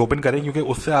वो रीओपन करें, क्योंकि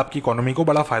उससे आपकी इकोनॉमी को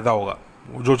बड़ा फ़ायदा होगा।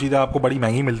 जो चीज़ें आपको बड़ी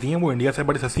महंगी मिलती हैं वो इंडिया से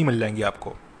बड़ी सस्ती मिल जाएंगी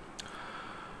आपको।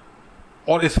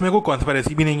 और इसमें कोई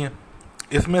कॉन्स्पिरेसी भी नहीं है,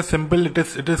 इसमें simple it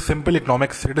is simple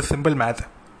economics, it is simple math,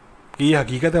 कि ये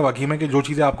हकीकत है वाकई में कि जो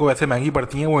चीज़ें आपको वैसे महंगी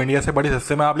पड़ती हैं वो इंडिया से बड़ी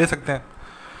सस्ते में आप ले सकते हैं।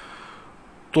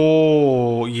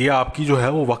 तो ये आपकी जो है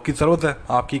वो वक्त की ज़रूरत है,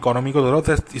 आपकी इकोनॉमी को ज़रूरत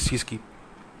है इस चीज़ की।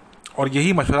 और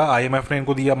यही मशवरा आईएमएफ ने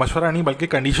इनको दिया, मशवरा नहीं बल्कि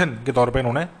कंडीशन के तौर पे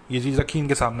इन्होंने ये चीज़ रखी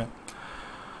इनके सामने।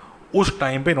 उस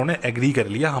टाइम पे इन्होंने एग्री कर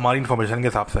लिया हमारी इन्फॉर्मेशन के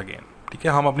हिसाब से। अगेन ठीक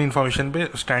है, हम अपनी इन्फॉर्मेशन पे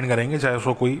स्टैंड करेंगे, चाहे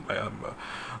उसको कोई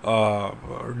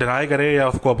डिनाई करे या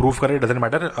उसको अप्रूव करे, डजेंट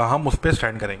मैटर, हम उस पर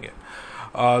स्टैंड करेंगे।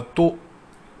 तो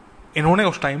इन्होंने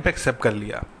उस टाइम पे एक्सेप्ट कर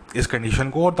लिया इस कंडीशन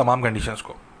को और तमाम कंडीशंस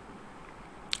को।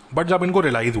 बट जब इनको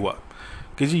रियलाइज़ हुआ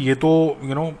कि जी ये तो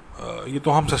ये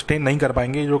तो हम सस्टेन नहीं कर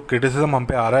पाएंगे, जो क्रिटिसिज्म हम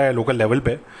पे आ रहा है लोकल लेवल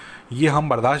पे, ये हम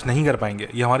बर्दाश्त नहीं कर पाएंगे,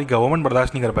 ये हमारी गवर्नमेंट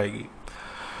बर्दाश्त नहीं कर पाएगी,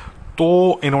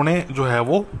 तो इन्होंने जो है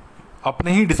वो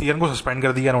अपने ही डिसीजन को सस्पेंड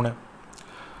कर दिया इन्होंने।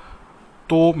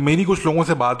 तो मेरी कुछ लोगों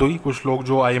से बात हुई, कुछ लोग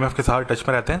जो आईएमएफ के साथ टच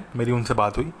में रहते हैं, मेरी उनसे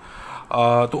बात हुई।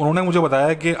 तो उन्होंने मुझे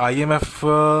बताया कि आईएमएफ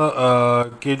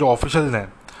के जो ऑफिशियल्स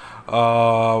हैं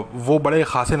वो बड़े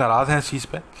खासे नाराज़ हैं इस चीज़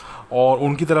पे, और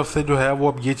उनकी तरफ से जो है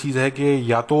वो अब ये चीज़ है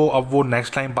कि या तो अब वो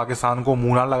नेक्स्ट टाइम पाकिस्तान को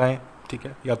मुँह ना लगाएं, ठीक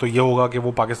है, या तो ये होगा कि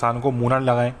वो पाकिस्तान को मुँह ना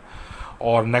लगाएं,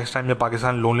 और नेक्स्ट टाइम जब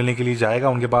पाकिस्तान लोन लेने के लिए जाएगा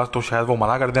उनके पास तो शायद वो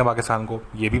मना कर दें पाकिस्तान को,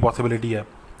 ये भी पॉसिबिलिटी है,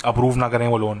 अप्रूव ना करें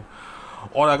वो लोन।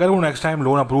 और अगर वो नेक्स्ट टाइम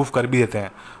लोन अप्रूव कर भी देते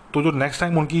हैं तो जो नेक्स्ट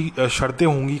टाइम उनकी शर्तें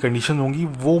होंगी, कंडीशन होंगी,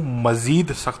 वो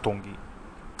मज़ीद सख्त होंगी,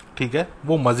 ठीक है,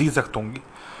 वो मज़ीद सख्त होंगी।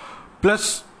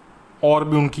 प्लस और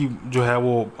भी उनकी जो है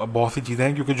वो बहुत सी चीज़ें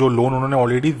हैं, क्योंकि जो लोन उन्होंने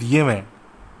ऑलरेडी दिए हुए हैं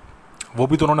वो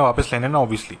भी तो उन्होंने वापस लेने ना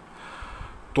ऑब्वियसली।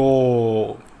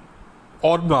 तो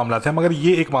और भी मामला थे, मगर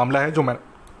ये एक मामला है जो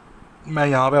मैं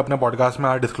यहाँ पे अपने पॉडकास्ट में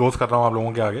आज डिस्क्लोज़ कर रहा हूँ आप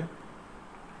लोगों के आगे,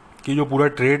 कि जो पूरा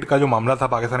ट्रेड का जो मामला था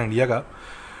पाकिस्तान इंडिया का,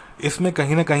 इसमें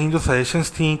कहीं ना कहीं जो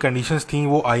सजेशंस थी, कंडीशंस थी,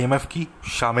 वो आईएमएफ की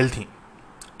शामिल थी,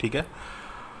 ठीक है।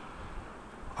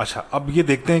 अच्छा, अब ये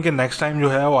देखते हैं कि नेक्स्ट टाइम जो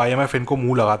है वो आईएमएफ इनको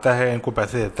मुंह लगाता है, इनको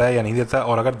पैसे देता है या नहीं देता है,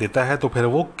 और अगर देता है तो फिर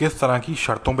वो किस तरह की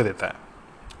शर्तों पे देता है,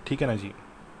 ठीक है ना जी।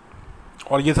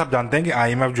 और ये सब जानते हैं कि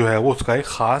आईएमएफ जो है वो उसका एक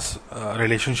ख़ास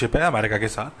रिलेशनशिप है अमेरिका के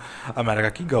साथ, अमेरिका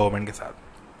की गवर्नमेंट के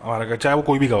साथ, अमेरिका चाहे वो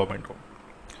कोई भी गवर्नमेंट हो।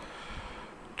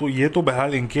 तो ये तो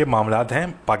बहरहाल इनके मामलात हैं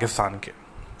पाकिस्तान के।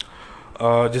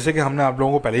 जैसे कि हमने आप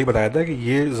लोगों को पहले ही बताया था कि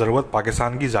ये ज़रूरत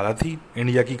पाकिस्तान की ज़्यादा थी,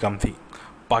 इंडिया की कम थी।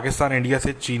 पाकिस्तान इंडिया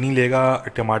से चीनी लेगा,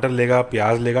 टमाटर लेगा,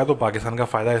 प्याज लेगा, तो पाकिस्तान का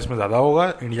फ़ायदा इसमें ज़्यादा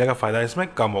होगा, इंडिया का फ़ायदा इसमें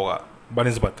कम होगा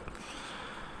बनिस्बत।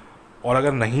 और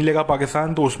अगर नहीं लेगा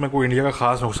पाकिस्तान तो उसमें कोई इंडिया का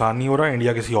ख़ास नुकसान नहीं हो रहा,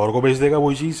 इंडिया किसी और को बेच देगा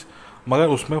वही चीज़, मगर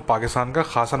उसमें पाकिस्तान का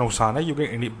खासा नुकसान है,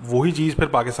 क्योंकि वही चीज़ फिर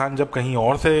पाकिस्तान जब कहीं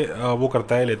और से वो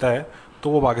करता है, लेता है, तो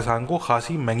वो पाकिस्तान को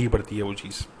खासी महंगी पड़ती है वो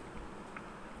चीज़।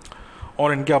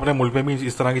 और इनके अपने मुल्क में भी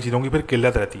इस तरह की चीज़ों की फिर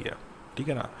किल्लत रहती है, ठीक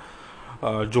है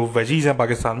ना। जो वेजीज़ हैं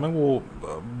पाकिस्तान में वो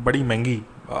बड़ी महंगी,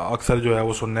 अक्सर जो है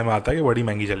वो सुनने में आता है कि बड़ी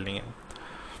महंगी चल रही हैं।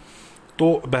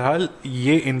 तो बहरहाल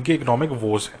ये इनके इकोनॉमिक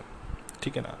वोज हैं,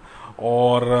 ठीक है ना।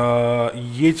 और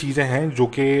ये चीज़ें हैं जो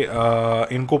कि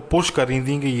इनको पुश कर रही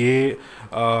थी कि ये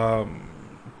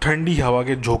ठंडी हवा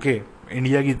के झोंके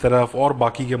इंडिया की तरफ और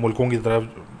बाकी के मुल्कों की तरफ,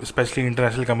 स्पेशली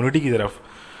इंटरनेशनल कम्युनिटी की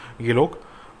तरफ ये लोग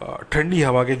ठंडी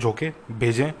हवा के झोंके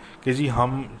भेजें कि जी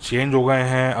हम चेंज हो गए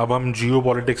हैं, अब हम जियो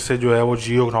पॉलिटिक्स से जो है वो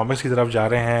जियो इकोनॉमिक्स की तरफ जा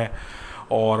रहे हैं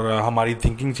और हमारी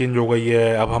थिंकिंग चेंज हो गई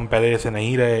है, अब हम पहले जैसे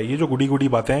नहीं रहे। ये जो गुडी गुडी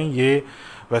बातें हैं ये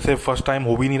वैसे फर्स्ट टाइम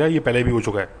हो भी नहीं रहा, ये पहले भी हो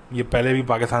चुका है। ये पहले भी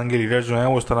पाकिस्तान के लीडर्स जो हैं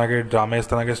वो इस तरह के ड्रामे, इस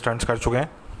तरह के स्टंट्स कर चुके हैं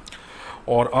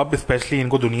और अब स्पेशली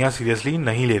इनको दुनिया सीरियसली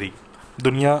नहीं ले रही।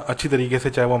 दुनिया अच्छी तरीके से,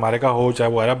 चाहे वो अमेरिका हो,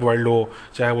 चाहे वो अरब वर्ल्ड हो,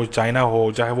 चाहे वो चाइना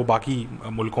हो, चाहे वो बाकी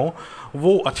मुल्क हों,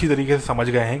 वो अच्छी तरीके से समझ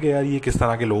गए हैं कि यार ये किस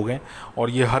तरह के लोग हैं और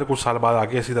ये हर कुछ साल बाद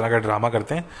आके इसी तरह का ड्रामा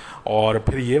करते हैं और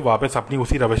फिर ये वापस अपनी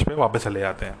उसी रविश पे वापस चले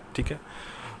जाते हैं, ठीक है।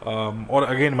 और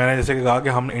अगेन मैंने जैसे कि कहा कि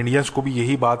हम इंडियंस को भी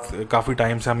यही बात काफ़ी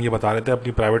टाइम से हम ये बता रहे थे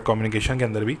अपनी प्राइवेट कम्युनिकेशन के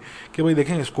अंदर भी कि भाई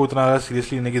देखें इसको इतना ज़्यादा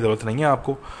सीरियसली लेने की ज़रूरत नहीं है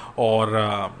आपको। और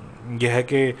यह है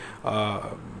कि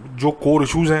जो कोर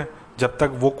इशूज़ हैं, जब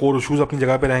तक वो कोर इशूज़ अपनी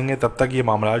जगह पे रहेंगे तब तक ये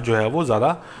मामला जो है वो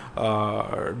ज़्यादा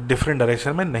डिफरेंट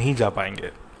डायरेक्शन में नहीं जा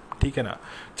पाएंगे, ठीक है ना।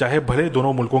 चाहे भले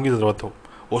दोनों मुल्कों की ज़रूरत हो,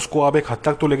 उसको आप एक हद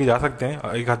तक तो लेके जा सकते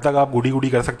हैं, एक हद तक आप गुडी गुडी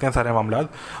कर सकते हैं सारे मामला,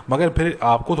 मगर फिर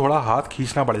आपको थोड़ा हाथ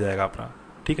खींचना पड़ जाएगा अपना,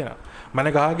 ठीक है ना।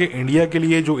 मैंने कहा कि इंडिया के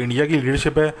लिए जो इंडिया की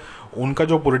लीडरशिप है, उनका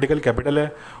जो पॉलिटिकल कैपिटल है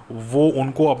वो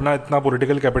उनको अपना इतना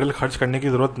पॉलिटिकल कैपिटल खर्च करने की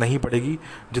ज़रूरत नहीं पड़ेगी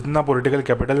जितना पॉलिटिकल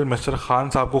कैपिटल मिस्टर खान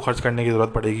साहब को खर्च करने की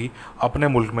ज़रूरत पड़ेगी अपने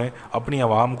मुल्क में अपनी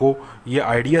आवाम को ये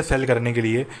आइडिया सेल करने के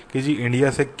लिए कि जी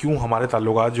इंडिया से क्यों हमारे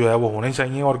ताल्लुकात जो है वो होने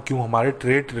चाहिए और क्यों हमारे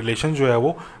ट्रेड रिलेशन जो है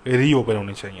वो रीओपन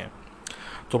होने चाहिए।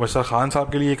 तो मिस्टर खान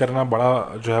साहब के लिए करना बड़ा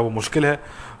जो है वो मुश्किल है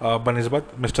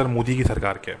बनिस्बत मिस्टर मोदी की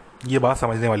सरकार के। ये बात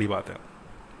समझने वाली बात है।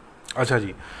 अच्छा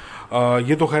जी,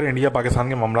 ये तो खैर इंडिया पाकिस्तान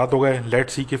के मामलात हो गए। लेट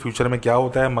सी के फ्यूचर में क्या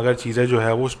होता है, मगर चीज़ें जो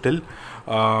है वो स्टिल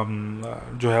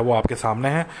जो है वो आपके सामने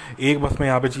है। एक बस मैं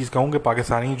यहाँ पे चीज़ कहूँ कि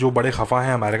पाकिस्तानी जो बड़े खफा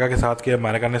हैं अमेरिका के साथ कि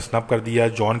अमेरिका ने स्नब कर दिया,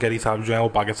 जॉन कैरी साहब जो हैं वो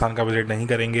पाकिस्तान का विज़िट नहीं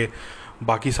करेंगे।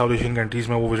 बाकी साउथ एशियन कंट्रीज़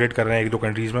में वो विज़िट कर रहे हैं, एक दो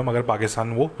कंट्रीज़ में, मगर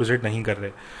पाकिस्तान वो विज़िट नहीं कर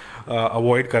रहे,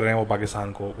 अवॉइड कर रहे हैं वो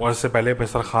पाकिस्तान को। और इससे पहले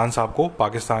मिस्टर खान साहब को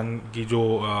पाकिस्तान की जो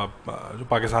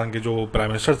पाकिस्तान के जो प्राइम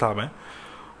मिनिस्टर साहब हैं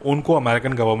उनको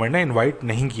अमेरिकन गवर्नमेंट ने इनवाइट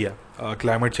नहीं किया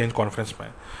क्लाइमेट चेंज कॉन्फ्रेंस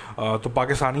में। तो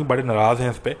पाकिस्तानी बड़े नाराज़ हैं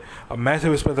इस पर। मैं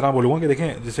सिर्फ इस पर इतना बोलूँगा कि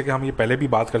देखें, जैसे कि हम ये पहले भी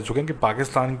बात कर चुके हैं कि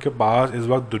पाकिस्तान के पास इस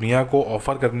वक्त दुनिया को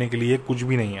ऑफ़र करने के लिए कुछ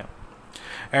भी नहीं है।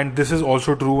 And this is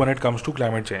also true when it comes to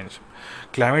climate change.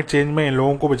 Climate change में इन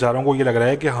लोगों को, बेचारों को ये लग रहा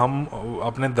है कि हम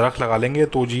अपने दरख्त लगा लेंगे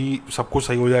तो जी सब कुछ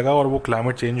सही हो जाएगा और वो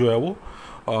क्लाइमेट चेंज जो है वो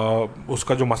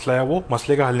उसका जो मसला है वो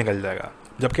मसले का हल निकल जाएगा,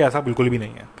 जबकि ऐसा बिल्कुल भी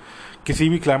नहीं है। किसी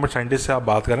भी क्लाइमेट साइंटिस्ट से आप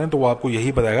बात करें तो वो आपको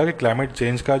यही बताएगा कि क्लाइमेट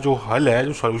चेंज का जो हल है,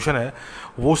 जो सोल्यूशन है,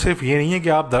 वो सिर्फ ये नहीं है कि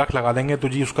आप दरख्त लगा देंगे तो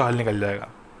जी उसका हल निकल जाएगा,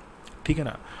 ठीक है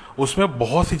ना। उसमें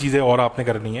बहुत सी चीज़ें और आपने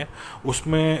करनी है।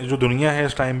 उसमें जो दुनिया है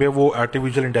इस टाइम पे वो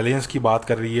आर्टिफिशियल इंटेलिजेंस की बात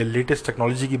कर रही है, लेटेस्ट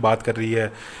टेक्नोलॉजी की बात कर रही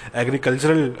है,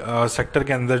 एग्रीकल्चरल सेक्टर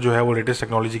के अंदर जो है वो लेटेस्ट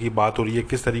टेक्नोलॉजी की बात हो रही है,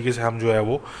 किस तरीके से हम जो है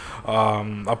वो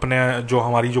अपने जो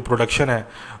हमारी जो प्रोडक्शन है,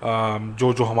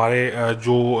 जो जो हमारे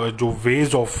जो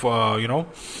ways of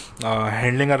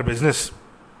handling our business,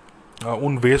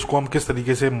 उन वेज को हम किस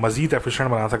तरीके से मज़ीद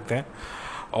एफिशिएंट बना सकते हैं।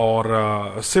 और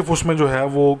सिर्फ उसमें जो है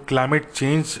वो क्लाइमेट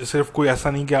चेंज सिर्फ कोई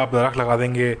ऐसा नहीं कि आप दरख्त लगा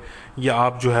देंगे या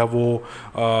आप जो है वो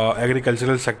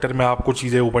एग्रीकल्चरल सेक्टर में आपको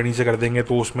चीज़ें ऊपर नीचे कर देंगे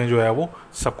तो उसमें जो है वो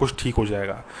सब कुछ ठीक हो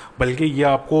जाएगा, बल्कि ये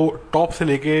आपको टॉप से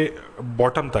लेके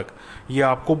बॉटम तक ये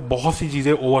आपको बहुत सी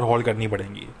चीज़ें ओवरहॉल करनी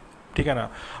पड़ेंगी, ठीक है ना।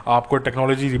 आपको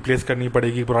टेक्नोलॉजी रिप्लेस करनी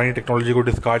पड़ेगी, पुरानी टेक्नोलॉजी को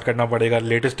डिस्कार्ड करना पड़ेगा,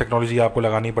 लेटेस्ट टेक्नोलॉजी आपको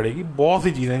लगानी पड़ेगी, बहुत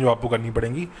सी चीज़ें जो आपको करनी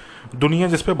पड़ेंगी, दुनिया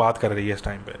जिस पे बात कर रही है इस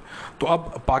टाइम पे। तो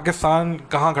अब पाकिस्तान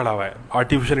कहाँ खड़ा हुआ है?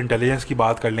 आर्टिफिशियल इंटेलिजेंस की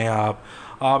बात कर लें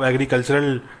आप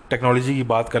एग्रीकल्चरल टेक्नोलॉजी की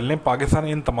बात कर लें, पाकिस्तान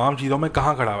इन तमाम चीज़ों में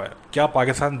कहाँ खड़ा हुआ है? क्या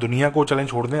पाकिस्तान दुनिया को चैलेंज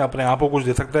छोड़ दें, अपने आप को कुछ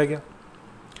दे सकता है क्या?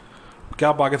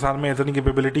 क्या पाकिस्तान में इतनी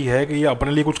कैपेबिलिटी है कि ये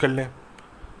अपने लिए कुछ कर लें?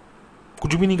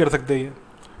 कुछ भी नहीं कर सकते ये।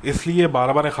 इसलिए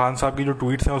बार बार खान साहब की जो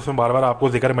ट्वीट्स हैं उसमें बार बार आपको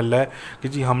जिक्र मिल रहा है कि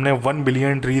जी हमने 1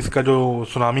 बिलियन ट्रीज़ का जो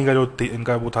सुनामी का जो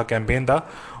इनका वो था कैंपेन था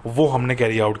वो हमने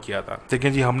कैरी आउट किया था।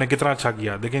 देखें जी हमने कितना अच्छा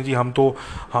किया, देखें जी हम तो,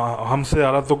 हाँ, हमसे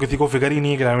ज़्यादा तो किसी को फिक्र ही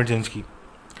नहीं है क्लाइमेट चेंज की,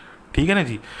 ठीक है ना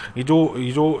जी। ये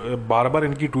जो बार बार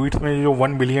इनकी ट्वीट्स में जो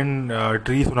 1 बिलियन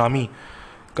ट्री सुनामी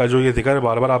का जो ये जिक्र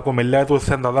बार बार आपको मिल रहा है, तो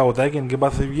इससे अंदाज़ा होता है कि इनके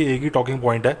पास सिर्फ ये एक ही टॉकिंग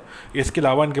पॉइंट है, इसके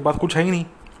अलावा इनके पास कुछ है ही नहीं।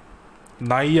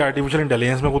 ना ही आर्टिफिशियल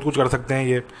इंटेलिजेंस में खुद कुछ कर सकते हैं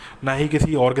ये, ना ही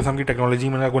किसी और किस्म की टेक्नोलॉजी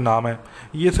में कोई नाम है।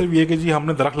 ये सिर्फ ये कि जी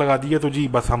हमने दरख्त लगा दिया तो जी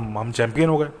बस हम चैंपियन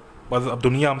हो गए, बस अब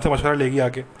दुनिया हमसे मशवरा लेगी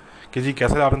आके कि जी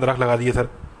कैसे आपने दरख्त लगा दिए सर,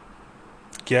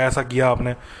 क्या ऐसा किया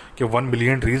आपने कि 1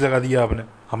 बिलियन ट्रीज़ लगा दिया आपने,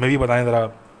 हमें भी बताएं ज़रा।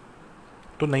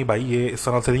 तो नहीं भाई, ये इस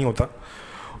तरह से नहीं होता।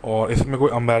 और इसमें कोई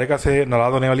अमेरिका से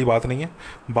नाराज़ होने वाली बात नहीं है।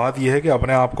 बात यह है कि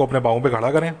अपने आप को अपने पाँव पे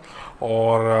खड़ा करें,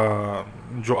 और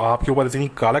जो आपके ऊपर इतनी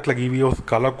कालक लगी हुई है उस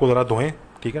कालक को ज़रा धोएं,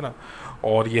 ठीक है ना।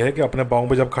 और यह है कि अपने पाँव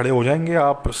पे जब खड़े हो जाएंगे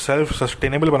आप, सेल्फ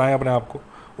सस्टेनेबल बनाएं अपने आप को,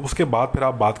 उसके बाद फिर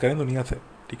आप बात करें दुनिया से,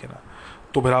 ठीक है ना।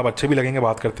 तो फिर आप अच्छे भी लगेंगे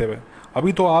बात करते हुए।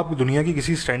 अभी तो आप दुनिया की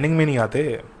किसी स्टैंडिंग में नहीं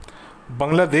आते।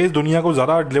 बांग्लादेश दुनिया को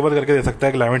ज़रा डिलीवर करके दे सकता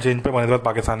है क्लाइमेट चेंज पे बनस्बत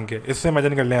पाकिस्तान के, इससे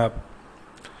इमेजिन कर लें आप,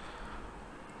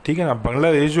 ठीक है ना।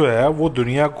 बांग्लादेश जो है वो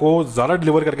दुनिया को ज़्यादा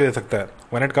डिलीवर करके दे सकता है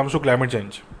when it comes to climate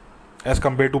change as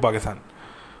compare to Pakistan.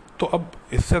 तो अब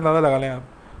इससे अंदाज़ा लगा लें आप।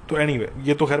 तो एनीवे,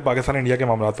 ये तो खैर पाकिस्तान इंडिया के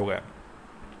मामला हो गए।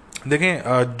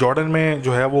 देखें, जॉर्डन में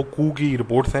जो है वो कू की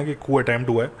रिपोर्ट्स हैं कि कू अटैम्प्ट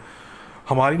हुआ है।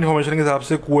 हमारी इन्फॉर्मेशन के हिसाब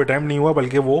से कू अटैम्प्ट नहीं हुआ,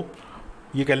 बल्कि वो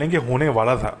ये कह लें कि होने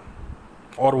वाला था,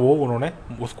 और वो उन्होंने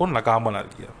उसको नाकाम बना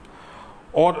दिया।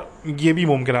 और ये भी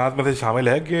मुमकिनात में से शामिल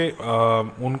है कि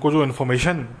उनको जो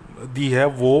इन्फॉर्मेशन दी है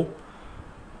वो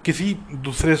किसी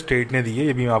दूसरे स्टेट ने दी है,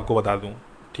 ये भी मैं आपको बता दूं,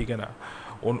 ठीक है ना।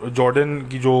 जॉर्डन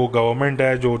की जो गवर्नमेंट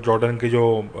है, जो जॉर्डन की जो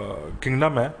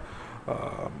किंगडम है,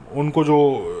 उनको जो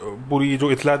पूरी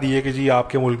जो इतला दी है कि जी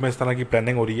आपके मुल्क में इस तरह की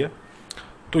प्लानिंग हो रही है,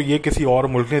 तो ये किसी और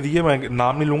मुल्क ने दी है। मैं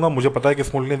नाम नहीं लूँगा, मुझे पता है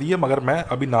किस मुल्क ने दी है, मगर मैं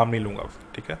अभी नाम नहीं लूँगा,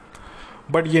 ठीक है।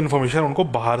 बट ये इन्फॉर्मेशन उनको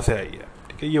बाहर से आई है,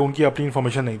 ठीक है, ये उनकी अपनी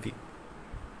इन्फॉर्मेशन नहीं थी।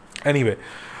 एनीवे,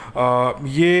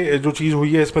 ये जो चीज़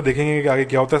हुई है इस पर देखेंगे कि आगे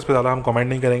क्या होता है, इस पर ज़्यादा हम कमेंट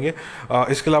नहीं करेंगे।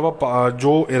 इसके अलावा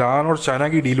जो ईरान और चाइना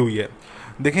की डील हुई है,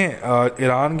 देखें,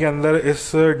 ईरान के अंदर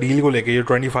इस डील को लेके, ये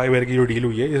 25 ईयर की जो डील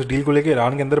हुई है, इस डील को लेके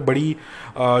ईरान के अंदर बड़ी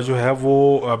जो है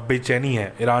वो बेचैनी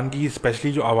है ईरान की,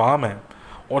 स्पेशली जो आवाम है,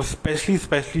 और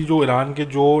स्पेशली जो ईरान के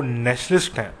जो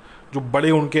नेशनलिस्ट हैं, जो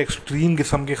बड़े उनके एक्सट्रीम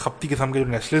किस्म के खपती किस्म के जो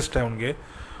नेशनलिस्ट हैं उनके,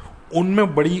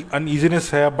 उनमें बड़ी अनईजीनेस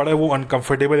है, बड़े वो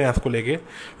अनकंफर्टेबल हैं इसको लेके,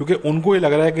 क्योंकि उनको ये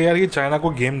लग रहा है कि यार ये चाइना को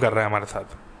गेम कर रहा है हमारे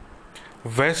साथ।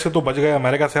 वेस्ट से तो बच गए,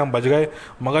 अमेरिका से हम बच गए,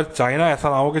 मगर चाइना ऐसा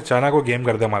ना हो कि चाइना को गेम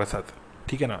कर दे हमारे साथ,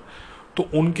 ठीक है ना। तो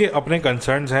उनके अपने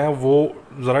कंसर्न्स हैं, वो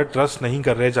ज़रा ट्रस्ट नहीं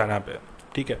कर रहे चाइना पे,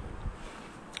 ठीक है।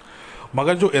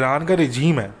 मगर जो ईरान का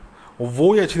रिजीम है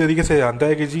वो ये अच्छी तरीके से जानता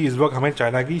है कि जी इस वक्त हमें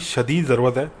चाइना की शदीद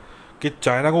ज़रूरत है, कि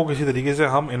चाइना को किसी तरीके से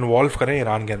हम इन्वॉल्व करें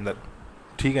ईरान के अंदर,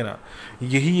 ठीक है ना।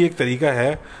 यही एक तरीका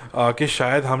है कि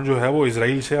शायद हम जो है वो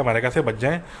इसराइल से, अमेरिका से बच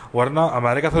जाएं, वरना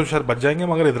अमेरिका से तो शायद बच जाएंगे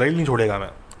मगर इसराइल नहीं छोड़ेगा हमें,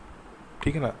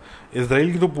 ठीक है ना।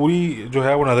 इसराइल की तो पूरी जो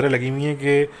है वो नज़रें लगी हुई हैं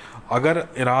कि अगर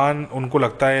ईरान, उनको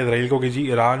लगता है इसराइल को कि जी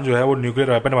ईरान जो है वो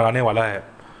न्यूक्लियर वेपन बनाने वाला है,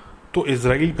 तो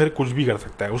इसराइल फिर कुछ भी कर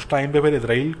सकता है उस टाइम पे, फिर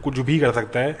इसराइल कुछ भी कर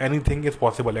सकता है, anything is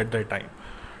possible at that time,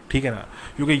 ठीक है ना।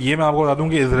 क्योंकि ये मैं आपको बता दूं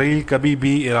कि इसराइल कभी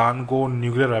भी ईरान को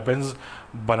न्यूक्लियर वेपन्स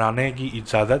बनाने की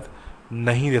इजाज़त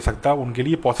नहीं दे सकता, उनके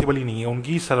लिए पॉसिबल ही नहीं है,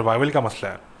 उनकी सर्वाइवल का मसला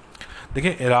है।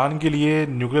 देखिए, ईरान के लिए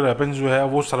न्यूक्लियर वेपन्स जो है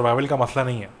वो सर्वाइवल का मसला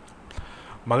नहीं है,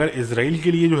 मगर इसराइल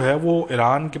के लिए जो है वो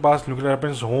ईरान के पास न्यूक्लियर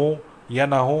वेपन्स हो या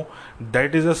ना हो,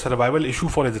 that is a survival issue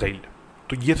for Israel.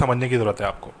 तो ये समझने की ज़रूरत है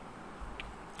आपको।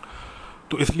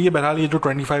 तो इसलिए बहरहाल ये जो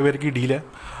 25 ईयर की डील है,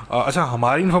 अच्छा,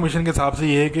 हमारी इन्फॉर्मेशन के हिसाब से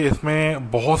ये है कि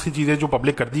इसमें बहुत सी चीज़ें जो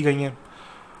पब्लिक कर दी गई हैं,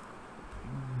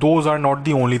 those are not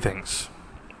the only things.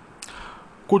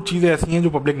 कुछ चीज़ें ऐसी हैं जो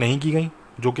पब्लिक नहीं की गई,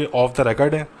 जो कि ऑफ द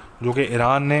रिकॉर्ड है, जो कि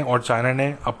ईरान ने और चाइना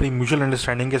ने अपनी म्यूचुअल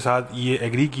अंडरस्टैंडिंग के साथ ये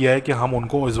एग्री किया है कि हम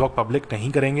उनको इस वक्त पब्लिक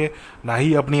नहीं करेंगे, ना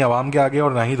ही अपनी आवाम के आगे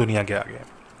और ना ही दुनिया के आगे।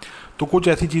 तो कुछ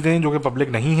ऐसी चीज़ें हैं जो कि पब्लिक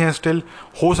नहीं हैं स्टिल।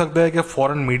 हो सकता है कि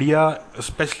foreign media,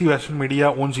 specially western media,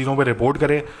 उन चीज़ों पर रिपोर्ट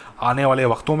करे आने वाले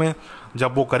वक्तों में।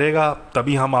 जब वो करेगा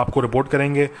तभी हम आपको रिपोर्ट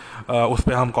करेंगे, उस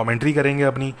पर हम कमेंट्री करेंगे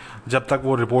अपनी। जब तक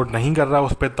वो रिपोर्ट नहीं कर रहा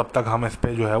उस पर, तब तक हम इस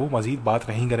पर जो है वो मज़ीद बात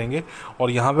नहीं करेंगे।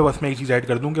 और यहाँ पे बस मैं एक चीज़ ऐड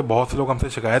कर दूँ कि बहुत से लोग हमसे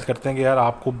शिकायत करते हैं कि यार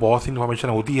आपको बहुत सी इन्फॉर्मेशन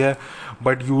होती है,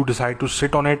 but you decide to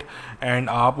sit on it, and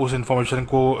आप उस इन्फॉर्मेशन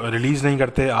को रिलीज़ नहीं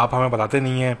करते, आप हमें बताते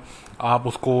नहीं हैं, आप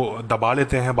उसको दबा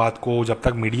लेते हैं बात को, जब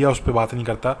तक मीडिया उस पर बात नहीं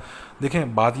करता।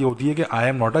 देखें, बात ये होती है कि I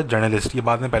am not a journalist, ये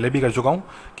बात मैं पहले भी कर चुका हूँ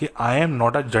कि I am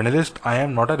not a journalist, I am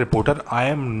not a reporter, I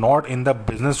am not in the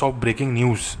business of breaking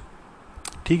news,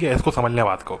 ठीक है, इसको समझ लें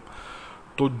बात को।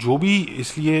 तो जो भी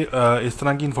इसलिए इस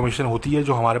तरह की इन्फॉर्मेशन होती है,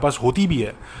 जो हमारे पास होती भी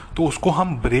है, तो उसको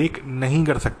हम ब्रेक नहीं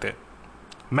कर सकते।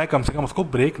 मैं कम से कम उसको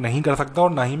ब्रेक नहीं कर सकता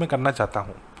और ना ही मैं करना चाहता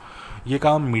हूँ। ये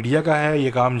काम मीडिया का है,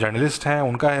 ये काम जर्नलिस्ट हैं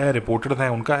उनका है, रिपोर्टर्स हैं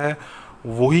उनका है,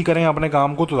 वही करें अपने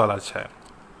काम को तो ज़्यादा अच्छा है,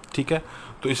 ठीक है।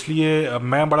 तो इसलिए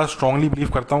मैं बड़ा स्ट्रांगली बिलीव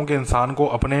करता हूँ कि इंसान को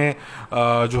अपने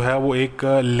जो है वो एक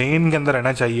लेन के अंदर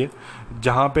रहना चाहिए,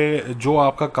 जहाँ पे जो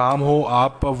आपका काम हो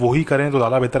आप वही करें तो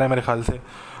ज़्यादा बेहतर है मेरे ख्याल से।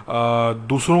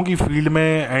 दूसरों की फील्ड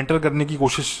में एंटर करने की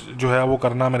कोशिश जो है वो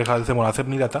करना मेरे ख्याल से मुनासिब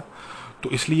नहीं रहता। तो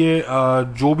इसलिए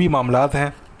जो भी मामलात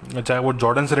हैं, चाहे वो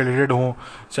जॉर्डन से रिलेटेड हों,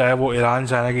 चाहे वो ईरान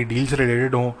चाइना की डील से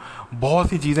रिलेटेड हों, बहुत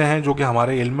सी चीज़ें हैं जो कि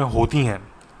हमारे इल्म में होती हैं,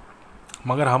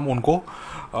 मगर हम उनको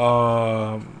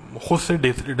ख़ुद से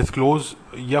डिस्क्लोज़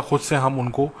या ख़ुद से हम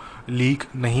उनको लीक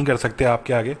नहीं कर सकते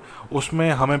आपके आगे। उसमें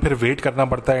हमें फिर वेट करना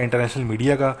पड़ता है इंटरनेशनल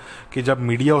मीडिया का, कि जब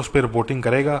मीडिया उस पर रिपोर्टिंग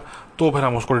करेगा तो फिर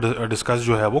हम उसको डिस्कस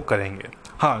जो है वो करेंगे।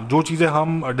 हाँ, जो चीज़ें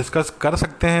हम डिस्कस कर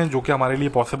सकते हैं, जो कि हमारे लिए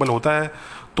पॉसिबल होता है,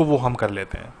 तो वो हम कर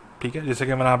लेते हैं। ठीक है, जैसे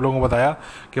कि मैंने आप लोगों को बताया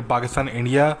कि पाकिस्तान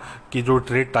इंडिया की जो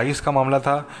ट्रेड टाइज का मामला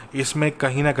था, इसमें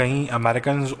कहीं ना कहीं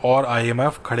अमेरिकन और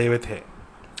IMF खड़े हुए थे।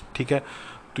 ठीक है,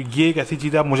 तो ये एक ऐसी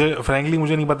चीज़ है, मुझे फ्रैंकली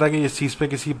मुझे नहीं पता कि इस चीज़ पे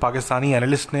किसी पाकिस्तानी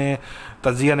एनालिस्ट ने,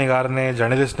 तजिया निगार ने,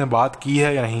 जर्नलिस्ट ने बात की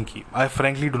है या नहीं की। I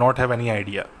frankly do not have any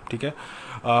idea. ठीक है,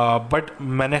 बट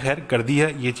मैंने खैर कर दी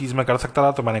है, ये चीज़ मैं कर सकता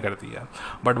था तो मैंने कर दी है।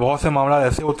 बट बहुत से मामला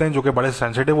ऐसे होते हैं जो कि बड़े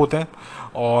सेंसिटिव होते हैं,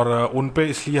 और उन पे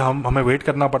इसलिए हमें वेट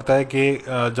करना पड़ता है कि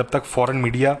जब तक फॉरेन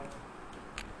मीडिया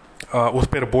उस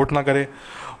पर रिपोर्ट ना करे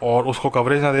और उसको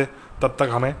कवरेज ना दे, तब तक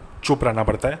हमें चुप रहना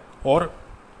पड़ता है और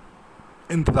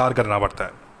इंतज़ार करना पड़ता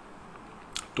है।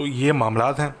 तो ये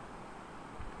मामलात हैं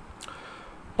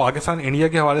पाकिस्तान इंडिया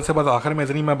के हवाले से। बस आखिर में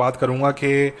इतनी मैं बात करूँगा कि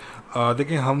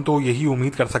देखिए, हम तो यही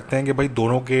उम्मीद कर सकते हैं कि भाई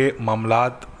दोनों के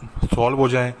मामलात सॉल्व हो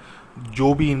जाएं,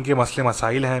 जो भी इनके मसले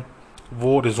मसाइल हैं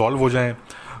वो रिज़ॉल्व हो जाएं,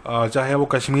 चाहे वो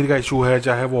कश्मीर का इशू है,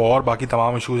 चाहे वो और बाकी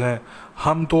तमाम इशूज़ हैं,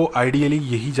 हम तो आइडियली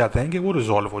यही चाहते हैं कि वो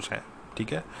रिज़ॉल्व हो जाएं।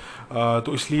 ठीक है,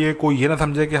 तो इसलिए कोई ये ना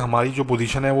समझे कि हमारी जो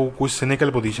पोजीशन है वो कुछ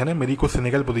सिनिकल पोजीशन है। मेरी कोई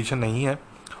सिनिकल पोजीशन नहीं है,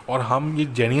 और हम ये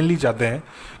जेन्युइनली चाहते हैं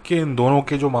कि इन दोनों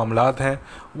के जो मामलात हैं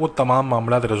वो तमाम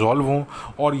मामलात रिज़ॉल्व हों,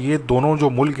 और ये दोनों जो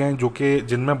मुल्क हैं जो कि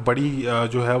जिनमें बड़ी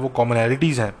जो है वो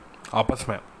कॉमनैलिटीज़ हैं आपस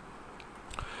में,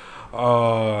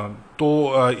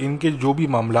 तो इनके जो भी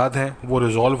मामलात हैं वो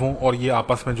रिज़ॉल्व हों, और ये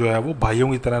आपस में जो है वो भाइयों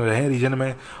की तरह रहें रीजन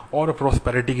में, और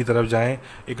प्रॉस्पेरिटी की तरफ जाएं,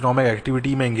 इकोनॉमिक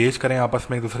एक्टिविटी में इंगेज करें आपस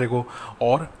में एक दूसरे को,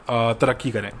 और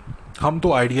तरक्की करें। हम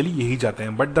तो आइडियली यही चाहते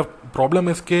हैं, बट द प्रॉब्लम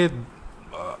इसके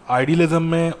आइडियलिज़म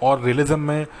में और रियलिज़म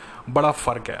में बड़ा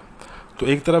फ़र्क है। तो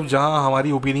एक तरफ जहां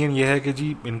हमारी ओपिनियन ये है कि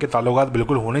जी इनके ताल्लुकात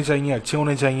बिल्कुल होने चाहिए, अच्छे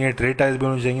होने चाहिए, ट्रेड टाइज भी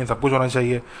होने चाहिए, सब कुछ होना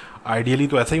चाहिए, आइडियली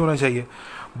तो ऐसा ही होना चाहिए,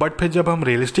 बट फिर जब हम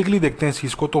रियलिस्टिकली देखते हैं इस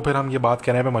चीज़ को, तो फिर हम ये बात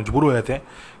कहने पे मजबूर हो जाते हैं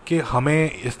कि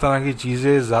हमें इस तरह की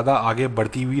चीज़ें ज़्यादा आगे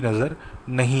बढ़ती हुई नज़र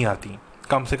नहीं आती,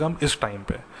 कम से कम इस टाइम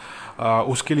पे।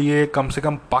 उसके लिए कम से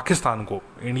कम पाकिस्तान को,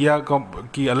 इंडिया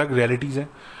की अलग रियलिटीज़ हैं,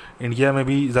 इंडिया में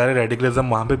भी ज़ाहिर रेडिकलिज्म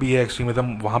वहाँ पे भी है,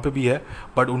 एक्सट्रीमिज़म वहाँ पे भी है,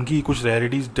 बट उनकी कुछ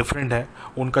रियलिटीज़ डिफरेंट है,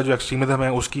 उनका जो एक्सट्रीमिज़म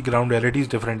है उसकी ग्राउंड रियलिटीज़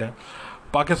डिफरेंट है,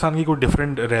 पाकिस्तान की कुछ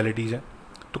डिफरेंट रियलिटीज़ हैं।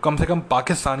 तो कम से कम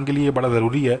पाकिस्तान के लिए बड़ा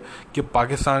ज़रूरी है कि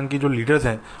पाकिस्तान के जो लीडर्स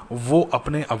हैं वो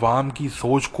अपने अवाम की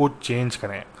सोच को चेंज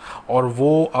करें, और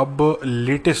वो अब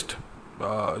लेटेस्ट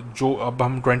जो अब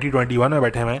हम 2021 में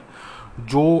बैठे हुए हैं,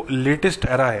 जो लेटेस्ट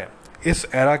एरा है, इस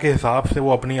एरा के हिसाब से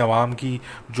वो अपनी आवाम की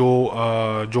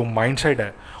जो माइंडसेट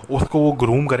है उसको वो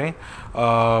ग्रूम करें।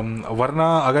 वरना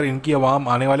अगर इनकी आवाम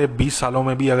आने वाले 20 सालों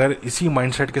में भी अगर इसी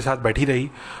माइंडसेट के साथ बैठी रही,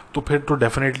 तो फिर तो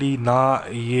डेफिनेटली ना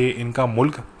ये इनका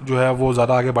मुल्क जो है वो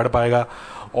ज़्यादा आगे बढ़ पाएगा,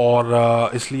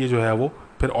 और इसलिए जो है वो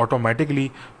फिर ऑटोमेटिकली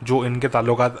जो इनके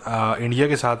ताल्लुकात इंडिया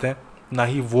के साथ हैं, ना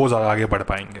ही वो ज़्यादा आगे बढ़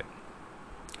पाएंगे।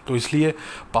 तो इसलिए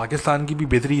पाकिस्तान की भी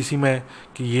बेहतरी इसी में है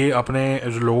कि ये अपने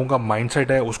जो लोगों का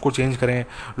माइंडसेट है उसको चेंज करें,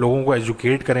 लोगों को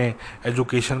एजुकेट करें,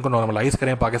 एजुकेशन को नॉर्मलाइज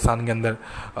करें पाकिस्तान के अंदर,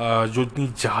 जो इतनी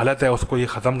जहालत है उसको ये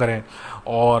ख़त्म करें,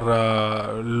 और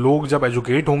लोग जब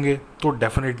एजुकेट होंगे तो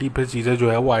डेफिनेटली फिर चीज़ें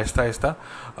जो है वो आहिस्ता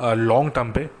आहिस्ता लॉन्ग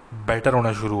टर्म पे बेटर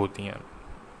होना शुरू होती हैं।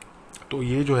 तो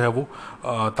ये जो है वो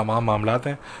तमाम मामलात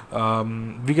हैं।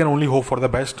 We can only hope for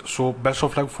the best, so best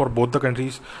of luck for both the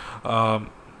countries,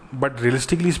 but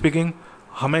realistically speaking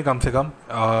हमें कम से कम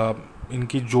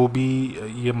इनकी जो भी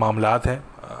ये मामलात हैं,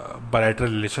 बायलैटरल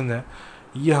रिलेशन हैं,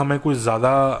 ये हमें कुछ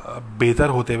ज़्यादा बेहतर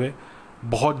होते हुए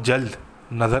बहुत जल्द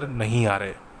नज़र नहीं आ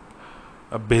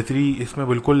रहे। बेहतरी इसमें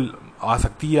बिल्कुल आ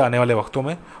सकती है आने वाले वक्तों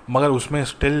में, मगर उसमें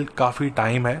स्टिल काफ़ी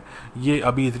टाइम है, ये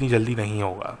अभी इतनी जल्दी नहीं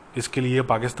होगा। इसके लिए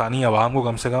पाकिस्तानी आवाम को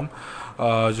कम से कम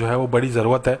जो है वो बड़ी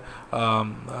ज़रूरत है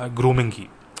ग्रूमिंग की।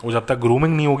 वो जब तक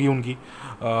ग्रूमिंग नहीं होगी उनकी,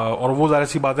 और वो ज़ाहिर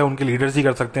सी बात है उनके लीडर्स ही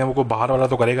कर सकते हैं, वो कोई बाहर वाला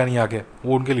तो करेगा नहीं आके,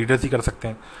 वो उनके लीडर्स ही कर सकते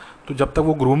हैं। तो जब तक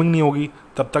वो ग्रूमिंग नहीं होगी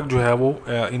तब तक जो है वो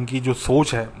इनकी जो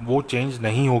सोच है वो चेंज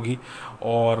नहीं होगी,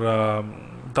 और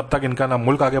तब तक इनका ना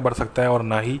मुल्क आगे बढ़ सकता है और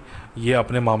ना ही ये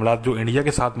अपने मामलात जो इंडिया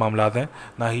के साथ मामलात हैं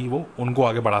ना ही वो उनको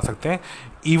आगे बढ़ा सकते हैं।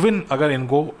 इवन अगर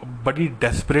इनको बड़ी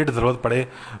डेस्परेट ज़रूरत पड़े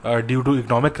ड्यू टू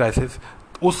इकोनॉमिक क्राइसिस,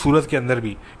 उस सूरत के अंदर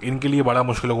भी इनके लिए बड़ा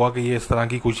मुश्किल होगा कि ये इस तरह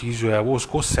की कोई चीज़ जो है वो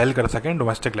उसको सेल कर सकें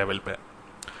डोमेस्टिक लेवल पे।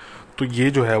 तो ये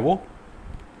जो है वो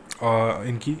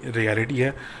इनकी रियलिटी है।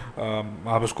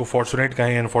 आप इसको फॉर्चुनेट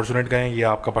कहें अनफॉर्चुनेट कहें, ये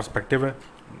आपका पर्सपेक्टिव है,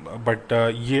 बट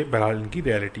ये बहरहाल इनकी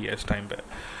रियलिटी है इस टाइम पे।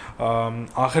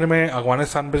 आखिर में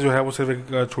अफ़गानिस्तान पे जो है वो सिर्फ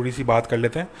एक छोटी सी बात कर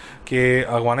लेते हैं कि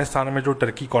अफ़गानिस्तान में जो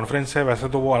टर्की कॉन्फ्रेंस है, वैसे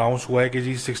तो वो अनाउंस हुआ है कि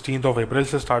जी 16 अप्रैल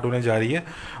से स्टार्ट होने जा रही है,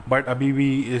 बट अभी भी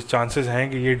इस चांसेस हैं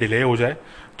कि ये डिले हो जाए,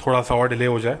 थोड़ा सा और डिले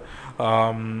हो जाए।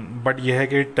 बट यह है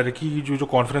कि टर्की की जो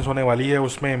कॉन्फ्रेंस होने वाली है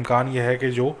उसमें इम्कान यह है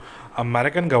कि जो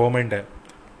अमेरिकन गवर्नमेंट है,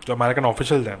 जो अमेरिकन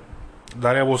ऑफिशियल्स हैं,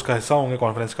 ज़ाहिर है वो उसका हिस्सा होंगे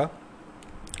कॉन्फ्रेंस का,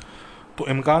 तो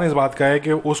इम्कान इस बात का है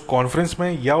कि उस कॉन्फ्रेंस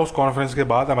में या उस कॉन्फ्रेंस के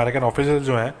बाद अमेरिकन ऑफिसर्स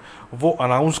जो हैं वो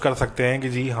अनाउंस कर सकते हैं कि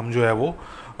जी हम जो है वो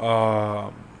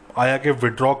आया के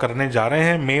विड्रॉ करने जा रहे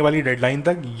हैं मई वाली डेडलाइन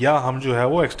तक, या हम जो है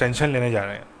वो एक्सटेंशन लेने जा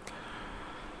रहे हैं।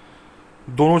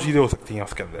 दोनों चीज़ें हो सकती हैं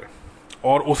उसके अंदर,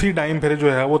 और उसी टाइम फिर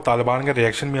जो है वो तालिबान का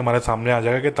रिएक्शन भी हमारे सामने आ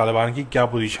जाएगा कि तालिबान की क्या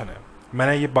पोजीशन है।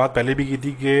 मैंने ये बात पहले भी की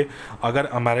थी कि अगर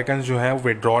अमेरिकन जो हैं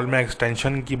विड्रॉल में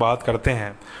एक्सटेंशन की बात करते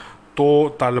हैं तो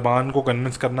तालिबान को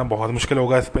कन्विंस करना बहुत मुश्किल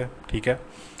होगा इस पर, ठीक है।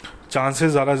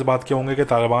 चांसेस ज़्यादा इस बात के होंगे कि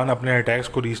तालिबान अपने अटैक्स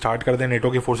को रीस्टार्ट कर दें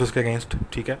नेटो की फोर्सेस के अगेंस्ट,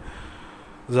 ठीक है,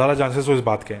 ज़्यादा चांसेस तो इस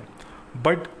बात के हैं।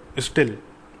 बट स्टिल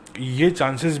ये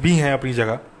चांसेस भी हैं अपनी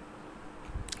जगह,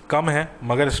 कम हैं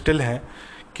मगर स्टिल हैं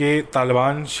कि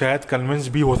तालिबान शायद कन्विंस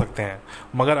भी हो सकते हैं।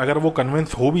 मगर अगर वो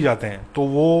कन्विंस हो भी जाते हैं तो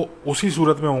वो उसी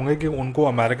सूरत में होंगे कि उनको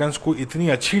अमेरिकन को इतनी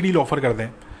अच्छी डील ऑफ़र कर दें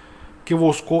कि वो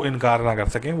उसको इनकार ना कर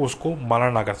सकें, वो उसको माना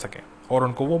ना कर सकें और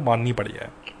उनको वो माननी पड़ जाए।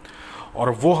 और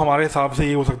वो हमारे हिसाब से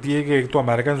ये हो सकती है कि एक तो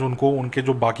अमेरिकन उनको उनके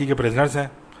जो बाकी के प्रिजनर्स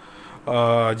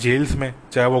हैं जेल्स में,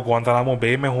 चाहे वो ग्वांतानामो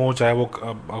बे में हो चाहे वो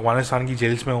अफगानिस्तान की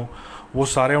जेल्स में हो, वो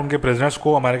सारे उनके प्रिजनर्स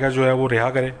को अमेरिका जो है वो रिहा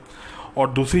करे। और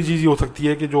दूसरी चीज़ ये हो सकती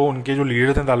है कि जो उनके जो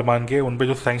लीडर्स हैं तालिबान के, उन पे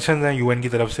जो सैंक्शंस हैं यूएन की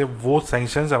तरफ से, वो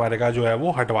सैंक्शंस अमेरिका जो है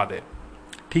वो हटवा दे,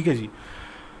 ठीक है जी।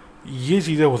 ये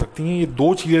चीज़ें हो सकती हैं, ये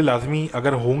दो चीज़ें लाजमी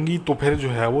अगर होंगी तो फिर जो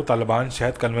है वो तालिबान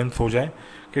शायद कन्विंस हो जाए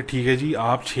कि ठीक है जी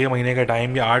आप 6 महीने का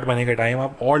टाइम या 8 महीने का टाइम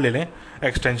आप और ले लें,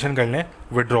 एक्सटेंशन कर लें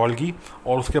विड्रॉल की,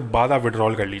 और उसके बाद आप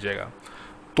विड्रॉल कर लीजिएगा,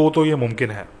 तो ये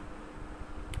मुमकिन है।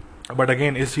 बट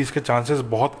अगेन इस चीज़ के चांसेस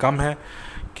बहुत कम हैं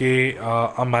कि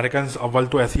अमेरिकन अव्वल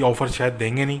तो ऐसी ऑफ़र शायद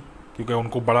देंगे नहीं, क्योंकि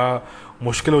उनको बड़ा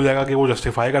मुश्किल हो जाएगा कि वो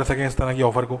जस्टिफाई कर सकें इस तरह की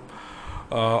ऑफ़र को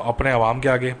अपने आवाम के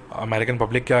आगे, अमेरिकन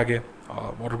पब्लिक के आगे,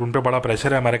 और उन पर बड़ा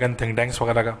प्रेशर है अमेरिकन थिंक टैंक्स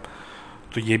वगैरह का।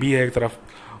 तो ये भी है एक तरफ,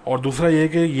 और दूसरा ये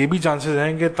कि ये भी चांसेस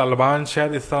हैं कि तालिबान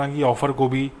शायद इस तरह की ऑफ़र को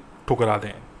भी ठुकरा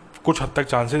दें। कुछ हद तक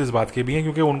चांसेस इस बात के भी हैं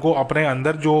क्योंकि उनको अपने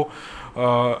अंदर जो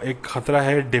एक ख़तरा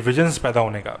है डिविजन्स पैदा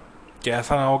होने का, कि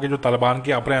ऐसा ना हो कि जो तालिबान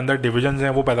के अपने अंदर डिविजन्स हैं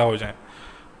वो पैदा हो जाएं।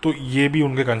 तो ये भी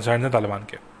उनके कंसर्न हैं तालिबान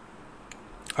के।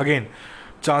 अगेन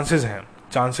चांसेस हैं,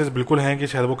 चांसेस बिल्कुल हैं कि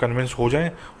शायद वो कन्विंस हो जाएं,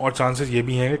 और चांसेस ये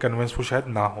भी हैं कि कन्विंस वो शायद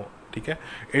ना हो, ठीक है।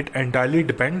 It entirely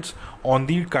depends on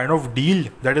the kind of deal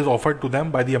that is offered to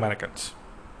them by the Americans,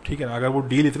 ठीक है ना। अगर वो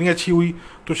डील इतनी अच्छी हुई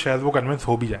तो शायद वो कन्विंस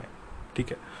हो भी जाए, ठीक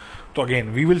है। तो again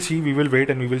we will wait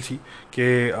and we will see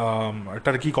कि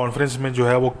टर्की कॉन्फ्रेंस में जो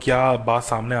है वो क्या बात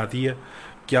सामने आती है,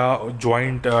 क्या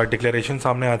जॉइंट डिक्लेरेशन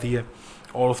सामने आती है,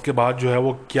 और उसके बाद जो है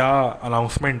वो क्या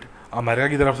अनाउंसमेंट अमेरिका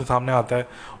की तरफ से सामने आता है,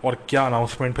 और क्या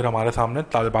अनाउंसमेंट फिर हमारे सामने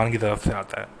तालिबान की तरफ से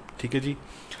आता है, ठीक है जी।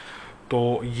 तो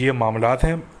ये मामलात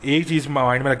हैं। एक चीज़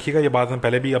माइंड में रखिएगा, ये बात मैं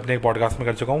पहले भी अपने एक पॉडकास्ट में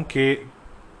कर चुका हूँ, कि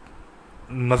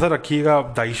नज़र रखिएगा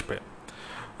दाइश पे,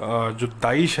 जो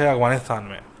दाइश है अफ़गानिस्तान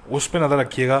में उस पर नज़र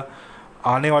रखिएगा।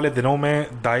 आने वाले दिनों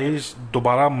में दाइश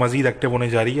दोबारा मज़ीद एक्टिव होने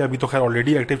जा रही है, अभी तो खैर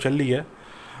ऑलरेडी एक्टिव चल रही है।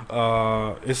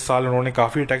 इस साल उन्होंने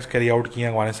काफ़ी अटैक्स कैरी आउट किए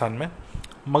हैं अफ़गानिस्तान में,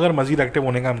 मगर मज़ीद एक्टिव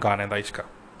होने का इम्कान है दाइश का,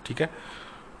 ठीक है,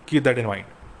 कीप दैट इन माइंड।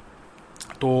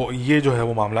 तो ये जो है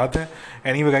वो मामलात हैं।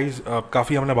 एनीवे गाइस,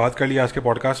 काफ़ी हमने बात कर लिया आज के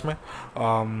पॉडकास्ट में।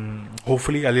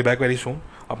 Hopefully I will be back very soon.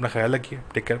 अपना ख्याल रखिए,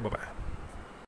 टेक केयर, बाय बाय।